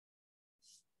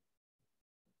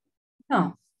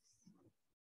 No.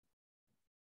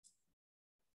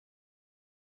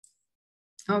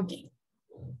 Okay.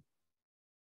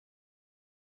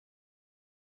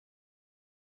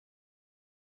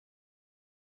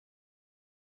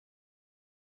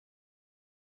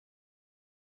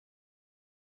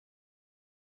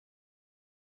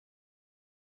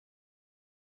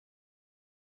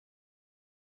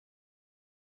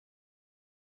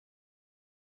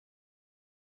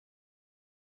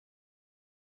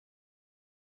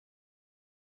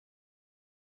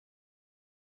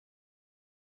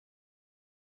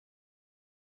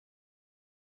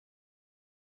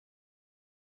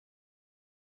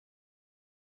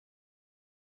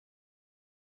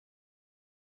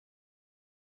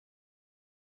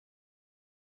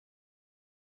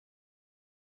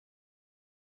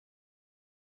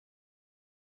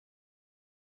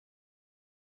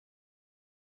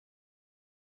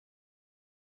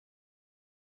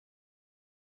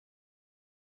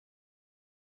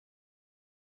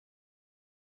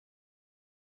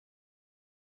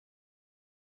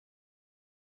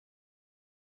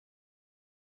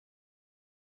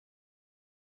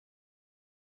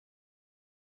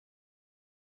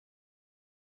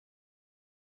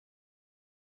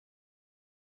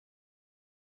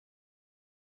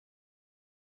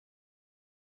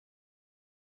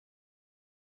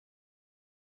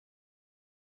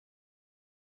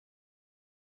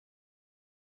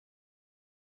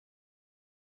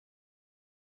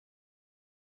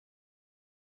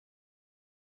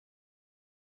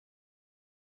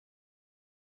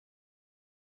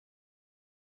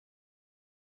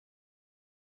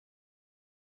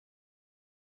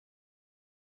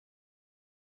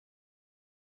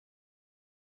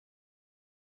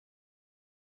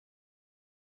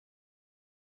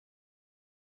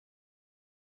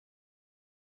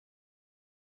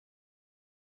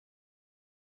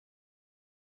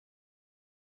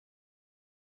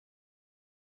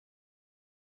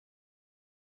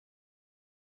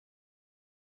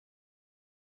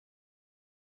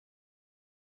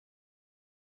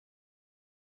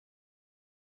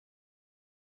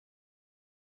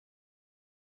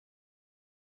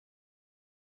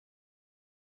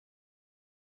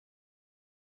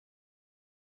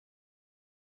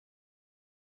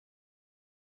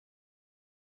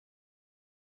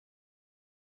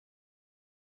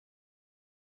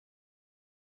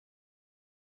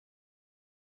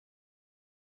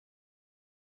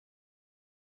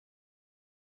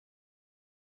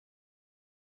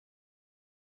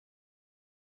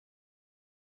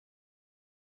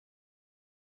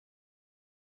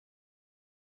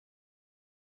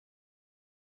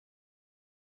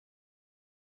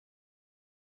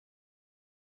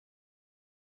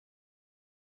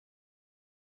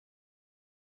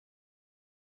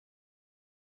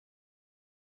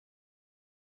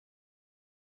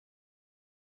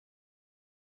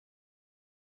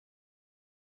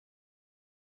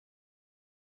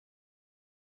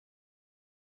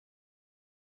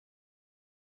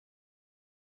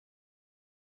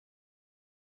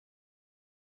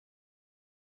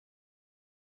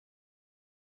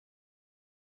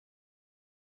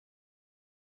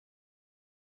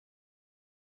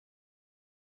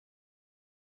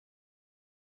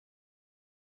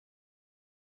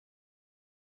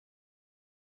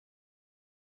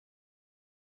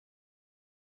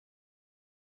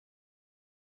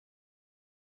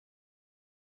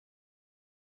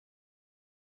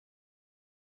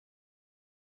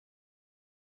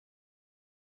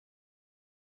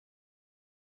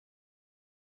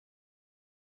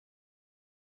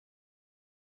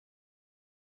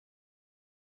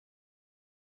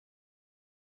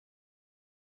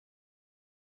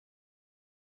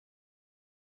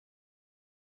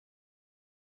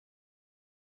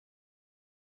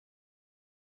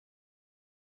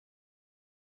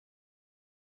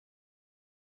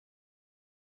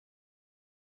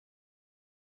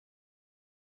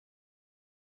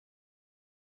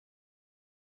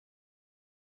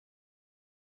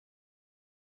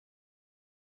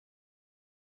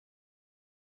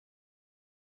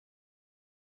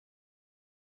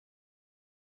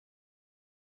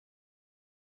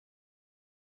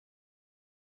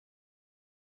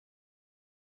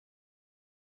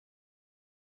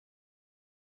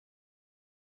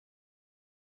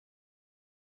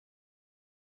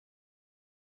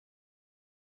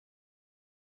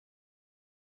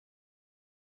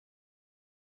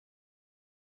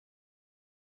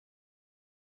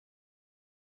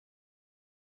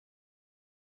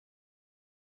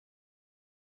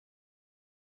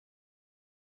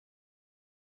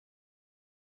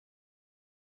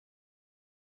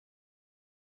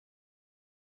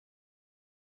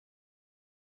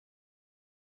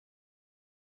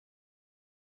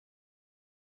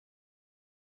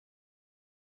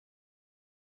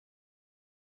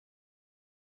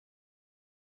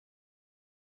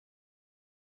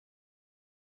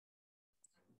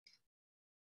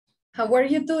 How are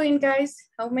you doing, guys?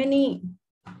 How many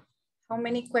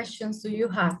questions do you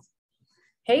have?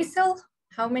 Hazel,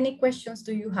 how many questions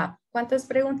do you have? ¿Cuántas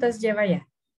preguntas lleva ya?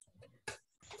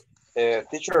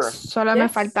 Teacher. Solo me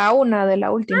falta una de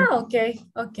la última. Ah,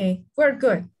 okay. We're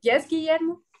good. Yes,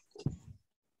 Guillermo?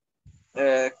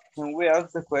 Can we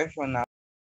ask the question now?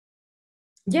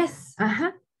 Yes,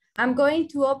 I'm going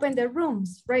to open the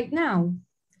rooms right now,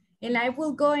 and I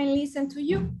will go and listen to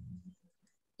you.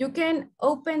 You can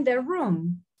open the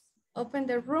room. Open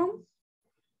the room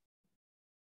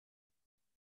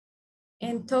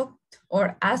and talk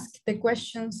or ask the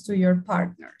questions to your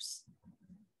partners.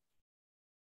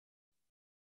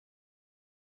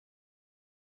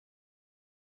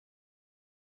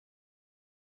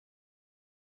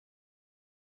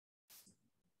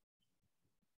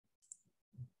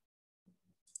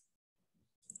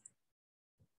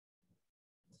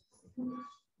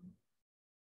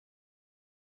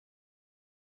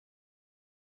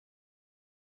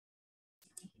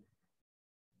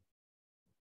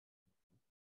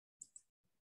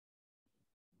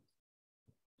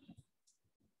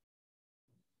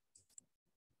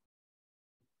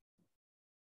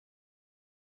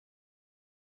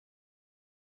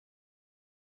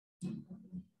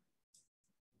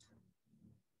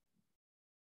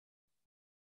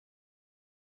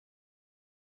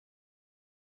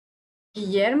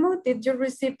 Guillermo, did you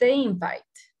receive the invite?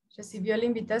 ¿Recibió la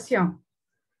invitación?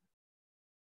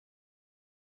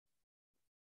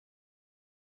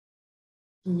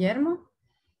 Guillermo?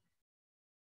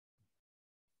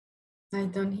 I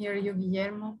don't hear you,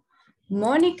 Guillermo.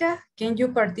 Mónica, can you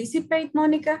participate,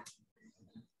 Mónica?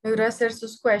 Logró hacer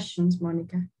sus questions,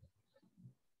 Mónica.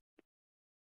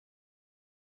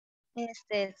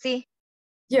 Sí.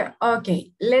 Yeah,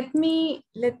 okay. Let me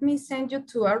send you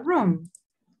to a room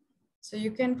so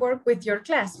you can work with your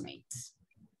classmates.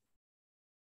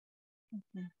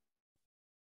 Okay.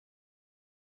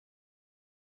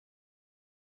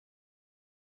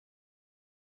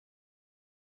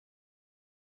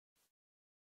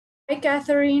 Hi,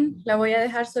 Catherine. La voy a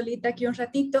dejar solita aquí un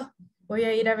ratito. Voy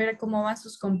a ir a ver cómo van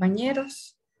sus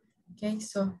compañeros. Okay,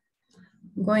 so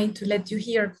I'm going to let you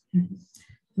hear.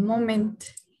 A moment.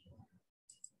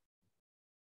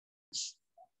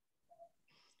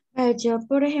 Yo,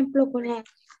 por ejemplo, con la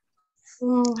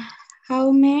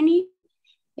how many,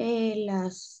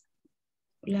 las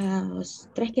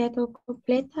tres que ya tengo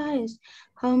completa es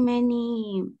how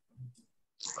many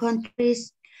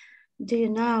countries do you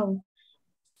know?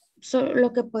 So,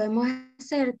 lo que podemos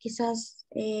hacer quizás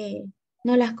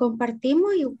nos las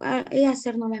compartimos y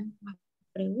hacernos las mismas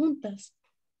preguntas.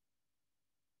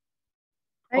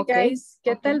 Hi guys,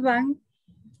 ¿qué tal van?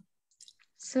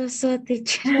 So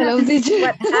teacher. Hello, teacher.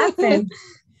 What happened?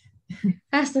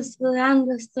 Hasta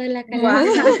sudando estoy la cara.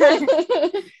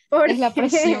 ¿Por Es la qué?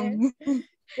 presión.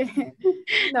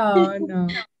 No.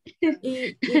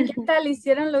 ¿Y qué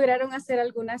tal lograron hacer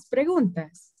algunas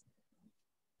preguntas?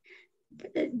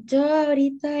 Yo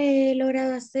ahorita he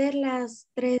logrado hacer las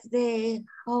tres de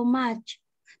how much.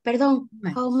 Perdón,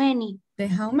 how many. De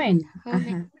how many.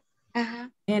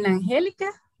 Ajá. ¿En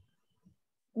Angélica?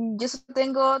 Yo solo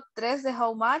tengo 3 de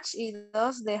how much y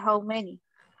 2 de how many.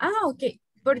 Ah, ok.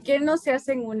 ¿Por qué no se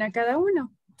hacen una cada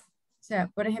uno? O sea,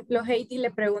 por ejemplo, Heidi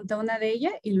le pregunta una de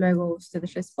ellas y luego usted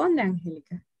responde,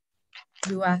 Angélica.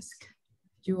 You ask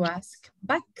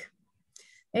back.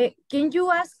 Can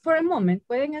you ask for a moment?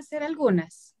 Pueden hacer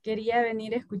algunas. Quería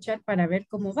venir a escuchar para ver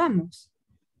cómo vamos.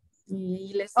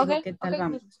 Y les digo qué tal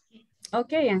vamos.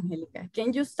 Ok, Angélica.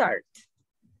 Can you start?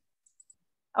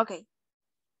 Okay.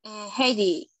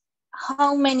 Heidi,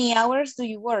 how many hours do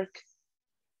you work?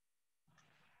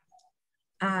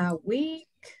 A week,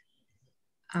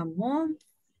 a month.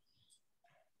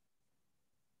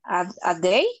 A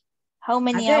day? How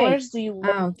many hours do you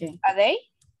work? Ah, okay. A day?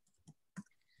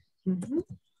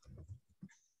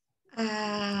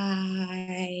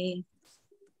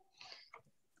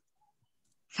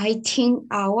 18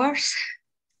 hours.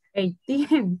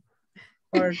 18.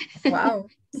 Or wow,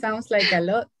 sounds like a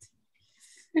lot.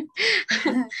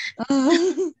 Oh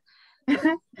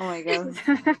my God.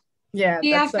 Yeah,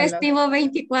 Día that's a lot. festivo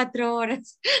 24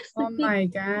 horas. Oh my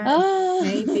God.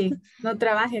 Heidi, no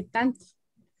trabaje tanto.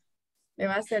 Le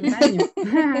va a hacer daño.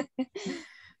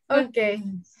 Okay.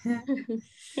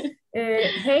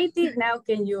 Heidi, now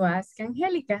can you ask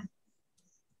Angélica?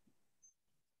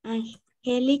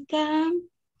 Angélica,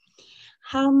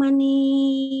 how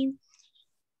many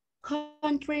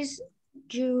countries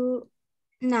do you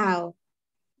know?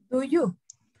 Do you?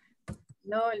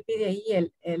 No olvide ahí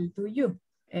el do you,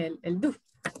 el do.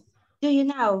 Do you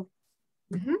know?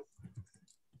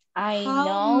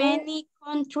 How many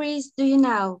countries do you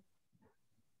know?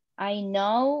 I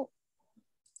know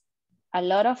a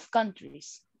lot of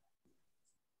countries.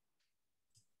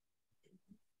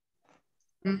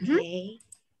 Okay.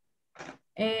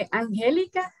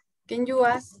 Angelica, can you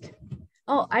ask?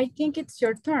 Oh, I think it's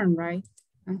your turn, right,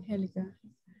 Angelica?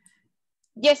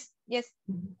 Yes, yes.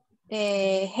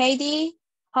 Heidi,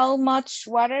 how much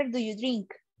water do you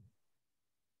drink?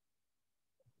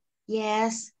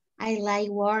 Yes, I like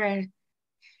water.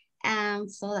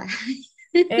 Soda.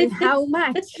 And how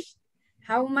much?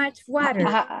 How much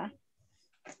water?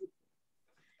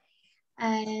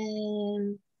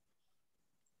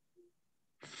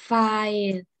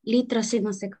 5 litros, sí,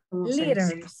 no sé cómo se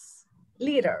dice.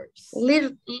 Liters.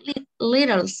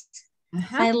 Littles.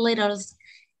 5 liters.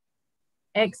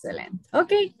 Excellent.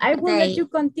 Okay, I will let you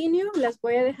continue. Las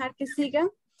voy a dejar que sigan.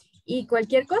 Y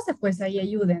cualquier cosa, pues ahí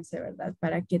ayúdense, ¿verdad?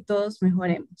 Para que todos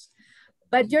mejoremos.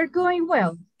 But you're going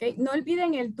well, okay? No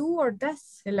olviden el do or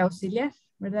does, el auxiliar,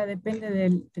 ¿verdad? Depende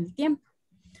del tiempo.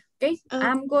 Okay,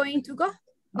 I'm going to go.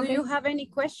 Do you have any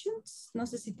questions? No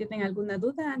sé si tienen alguna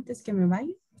duda antes que me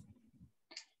vaya.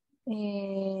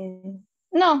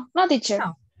 No, no, teacher.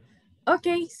 No.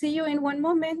 Okay, see you in one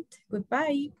moment.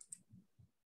 Goodbye.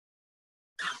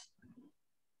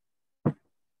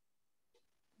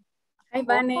 Hi,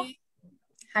 Vane.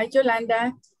 Hi,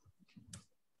 Yolanda.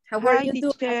 How are you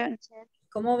doing?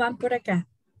 ¿Cómo van por acá?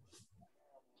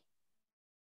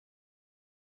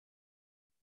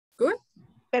 Good.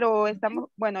 Pero estamos,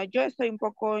 bueno, yo estoy un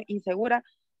poco insegura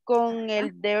con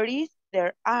el there is,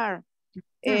 there are.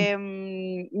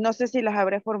 No sé si las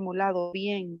habré formulado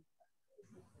bien.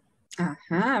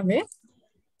 Ajá, a ver.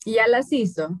 Y ya las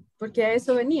hizo, porque a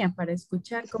eso venía, para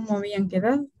escuchar cómo habían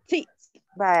quedado. Sí,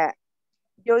 va.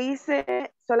 Yo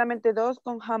hice solamente 2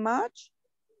 con how much.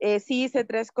 Sí hice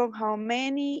 3 con how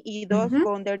many y 2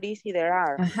 con there is y there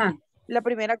are. Ajá. La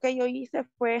primera que yo hice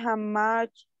fue how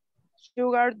much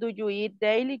sugar do you eat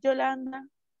daily, Yolanda?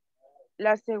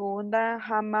 La segunda,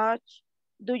 how much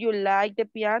do you like the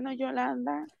piano,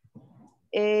 Yolanda?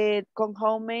 Con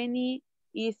how many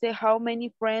hice how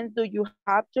many friends do you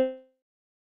have?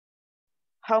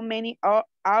 How many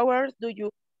hours do you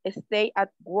stay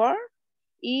at work?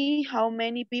 Y how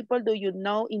many people do you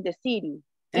know in the city?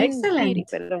 Excellent. In city,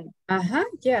 perdón. Ajá,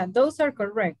 yeah, those are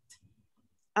correct.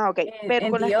 Ok, pero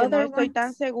and con las the que no other estoy ones?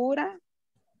 tan segura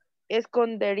es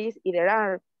con there is y there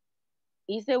are.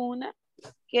 Hice una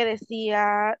que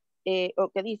decía, o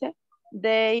que dice,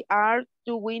 they are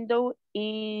two windows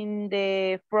in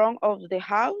the front of the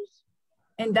house.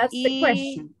 And that's the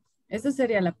question. Esa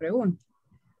sería la pregunta.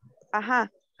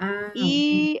 Ajá. Ah,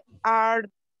 Y are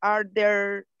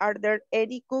there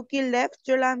any cookie left,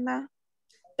 Yolanda?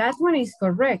 That one is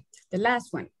correct, the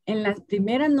last one. En la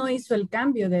primera no hizo el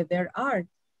cambio de there are.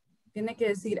 Tiene que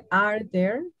decir are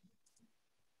there.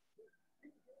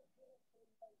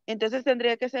 Entonces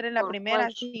tendría que ser en la primera,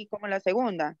 así como en la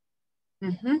segunda.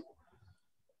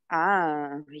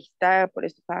 Ah, ahí está, por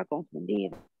eso estaba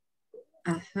confundida.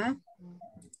 Ajá.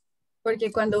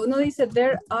 Porque cuando uno dice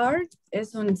there are,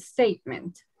 es un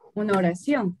statement, una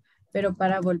oración. Pero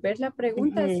para volver la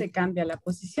pregunta se cambia la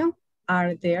posición.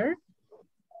 Are there?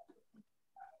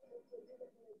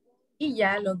 Y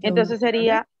ya lo que Entonces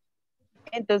sería,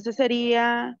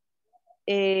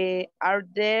 are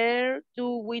there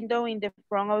two windows in the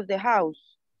front of the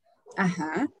house?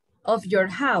 Ajá. Of your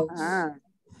house. Ah.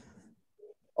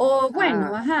 O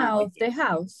bueno, ajá, of the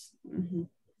house.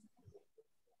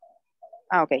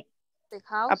 Ah, ok. The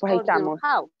house pues ahí or your estamos.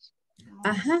 house.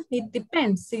 Ajá, it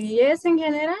depends. Si es en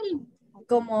general,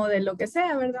 como de lo que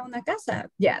sea, ¿verdad? Una casa,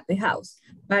 yeah, the house.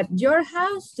 But your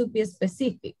house to be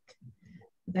specific.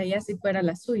 De ahí así fuera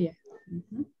la suya.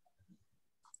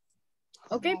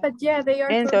 Okay, but yeah, they are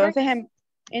correct.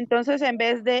 Entonces en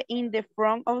vez de in the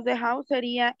front of the house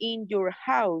sería in your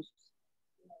house.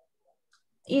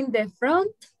 In the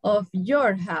front of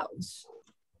your house.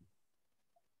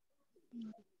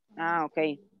 Ah,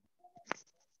 ok.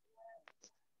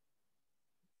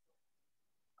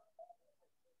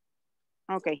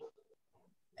 Ok.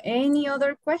 Any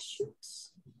other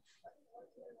questions?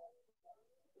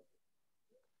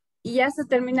 Y ya se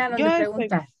terminaron de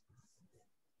preguntar.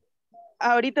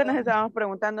 Ahorita nos estábamos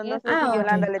preguntando, no sé si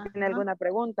Yolanda le tiene alguna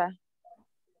pregunta.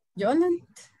 Yolanda,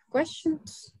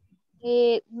 questions?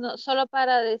 No, solo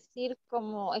para decir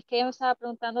como, es que ella me estaba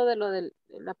preguntando de lo de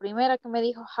la primera que me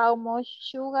dijo, how much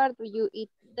sugar do you eat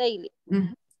daily?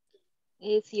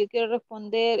 Si yo quiero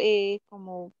responder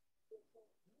como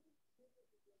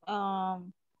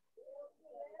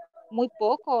muy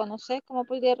poco, no sé cómo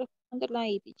podría responderla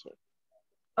ahí, teacher.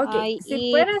 Ok,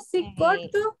 si fuera así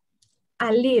corto,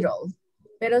 a little.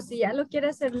 Pero si ya lo quiere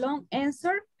hacer long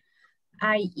answer,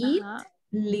 I eat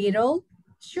little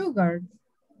sugar.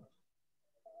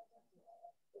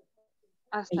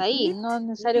 Hasta ahí, no es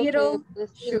necesario que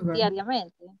decir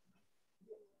diariamente.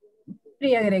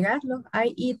 Y agregarlo.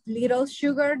 I eat little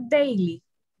sugar daily.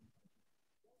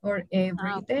 Or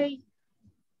every day.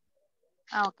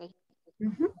 Ok.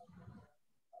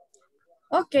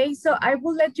 Ok, so I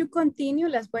will let you continue.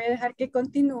 Las voy a dejar que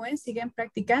continúen. Siguen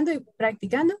practicando y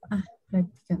practicando.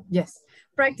 Practicando. Yes,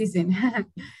 practicing.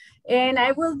 And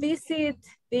I will visit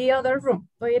the other room.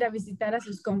 Voy a ir a visitar a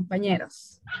sus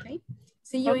compañeros. Okay.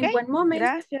 See you in one moment.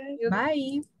 Gracias.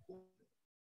 Bye.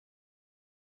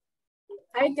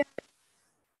 Hi, guys.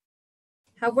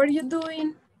 How are you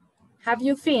doing? Have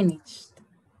you finished?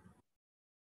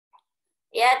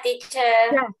 Yeah,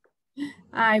 teacher. Yeah.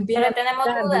 Ay, bien Pero tenemos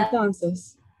tarde, dudas.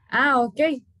 entonces.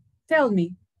 Ok. Tell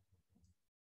me.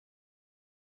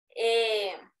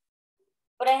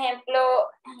 Por ejemplo,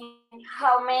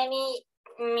 how many,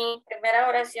 mi primera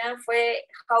oración fue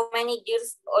how many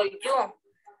years old you.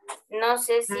 No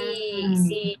sé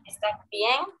si está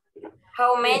bien.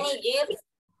 How many years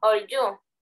old you.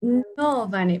 No,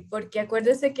 Vane, porque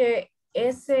acuérdese que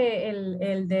ese,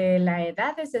 el de la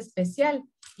edad es especial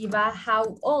y va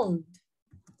how old.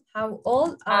 How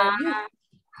old are you?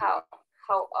 How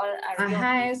old are you?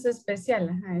 Ajá, es especial.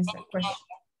 Ajá, esa question.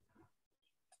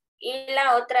 Y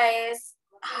la otra es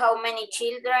how many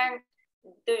children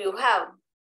do you have?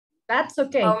 That's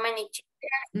okay. How many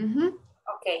children?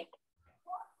 Okay.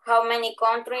 How many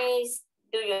countries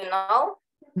do you know?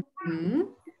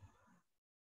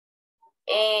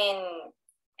 And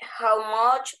how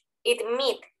much it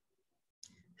meat?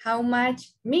 How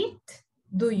much meat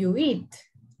do you eat?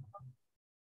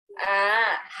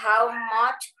 How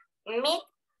much meat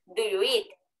do you eat?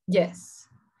 Yes.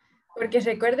 Porque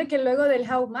recuerde que luego del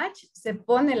how much se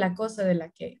pone la cosa de la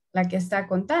que está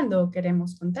contando o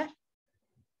queremos contar.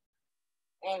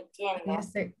 Entiendo.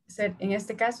 En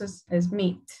este caso es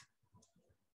meat.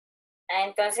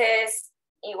 Entonces,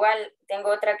 igual tengo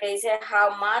otra que dice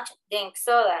how much drink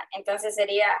soda. Entonces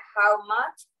sería how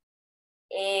much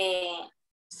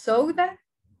soda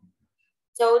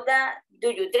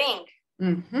do you drink?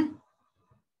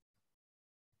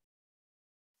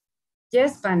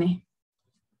 Yes, Fanny.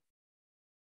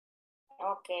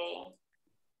 Okay.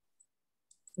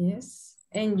 Yes.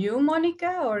 And you,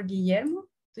 Monica or Guillermo,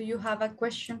 do you have a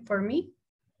question for me?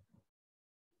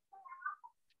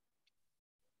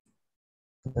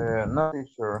 No,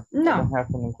 teacher. No. I don't have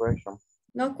any question.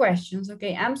 No questions.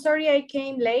 Okay. I'm sorry I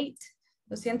came late.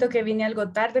 Lo siento que vine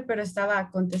algo tarde, pero estaba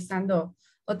contestando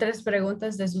otras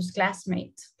preguntas de sus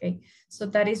classmates. Okay. So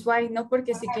that is why, no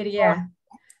porque sí quería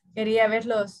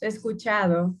haberlos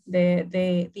escuchado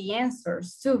the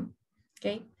answers too.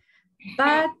 Okay.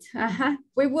 But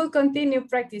we will continue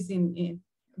practicing it.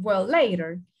 Well,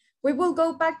 later. We will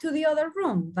go back to the other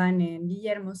room, Van and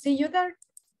Guillermo. See you there.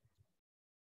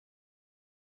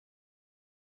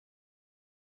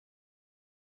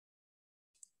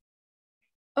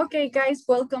 Okay, guys,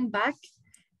 welcome back.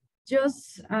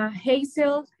 Just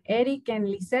Hazel, Eric, and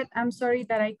Lisette, I'm sorry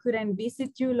that I couldn't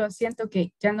visit you. Lo siento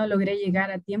que ya no logré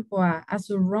llegar a tiempo a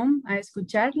su room a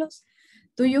escucharlos.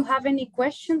 Do you have any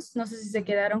questions? No sé si se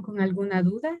quedaron con alguna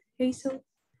duda, Hazel.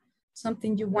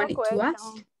 Something you wanted to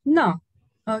ask? No.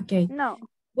 Okay. No.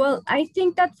 Well, I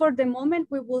think that for the moment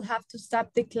we will have to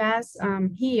stop the class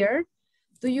here.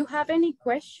 Do you have any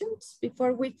questions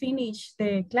before we finish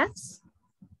the class?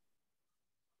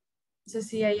 No sé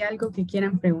si hay algo que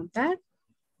quieran preguntar.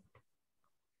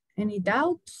 Any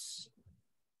doubts?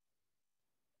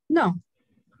 No,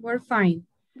 we're fine.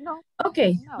 No.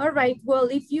 Okay, No. all right. Well,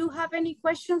 if you have any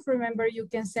questions, remember you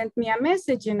can send me a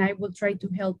message and I will try to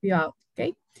help you out,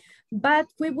 okay? But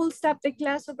we will stop the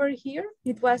class over here.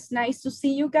 It was nice to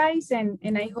see you guys and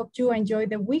I hope you enjoy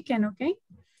the weekend, okay?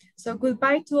 So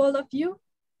goodbye to all of you.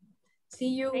 See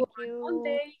you on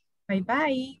Monday.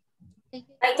 Bye-bye.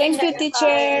 Thank you,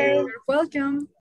 teacher. You're welcome.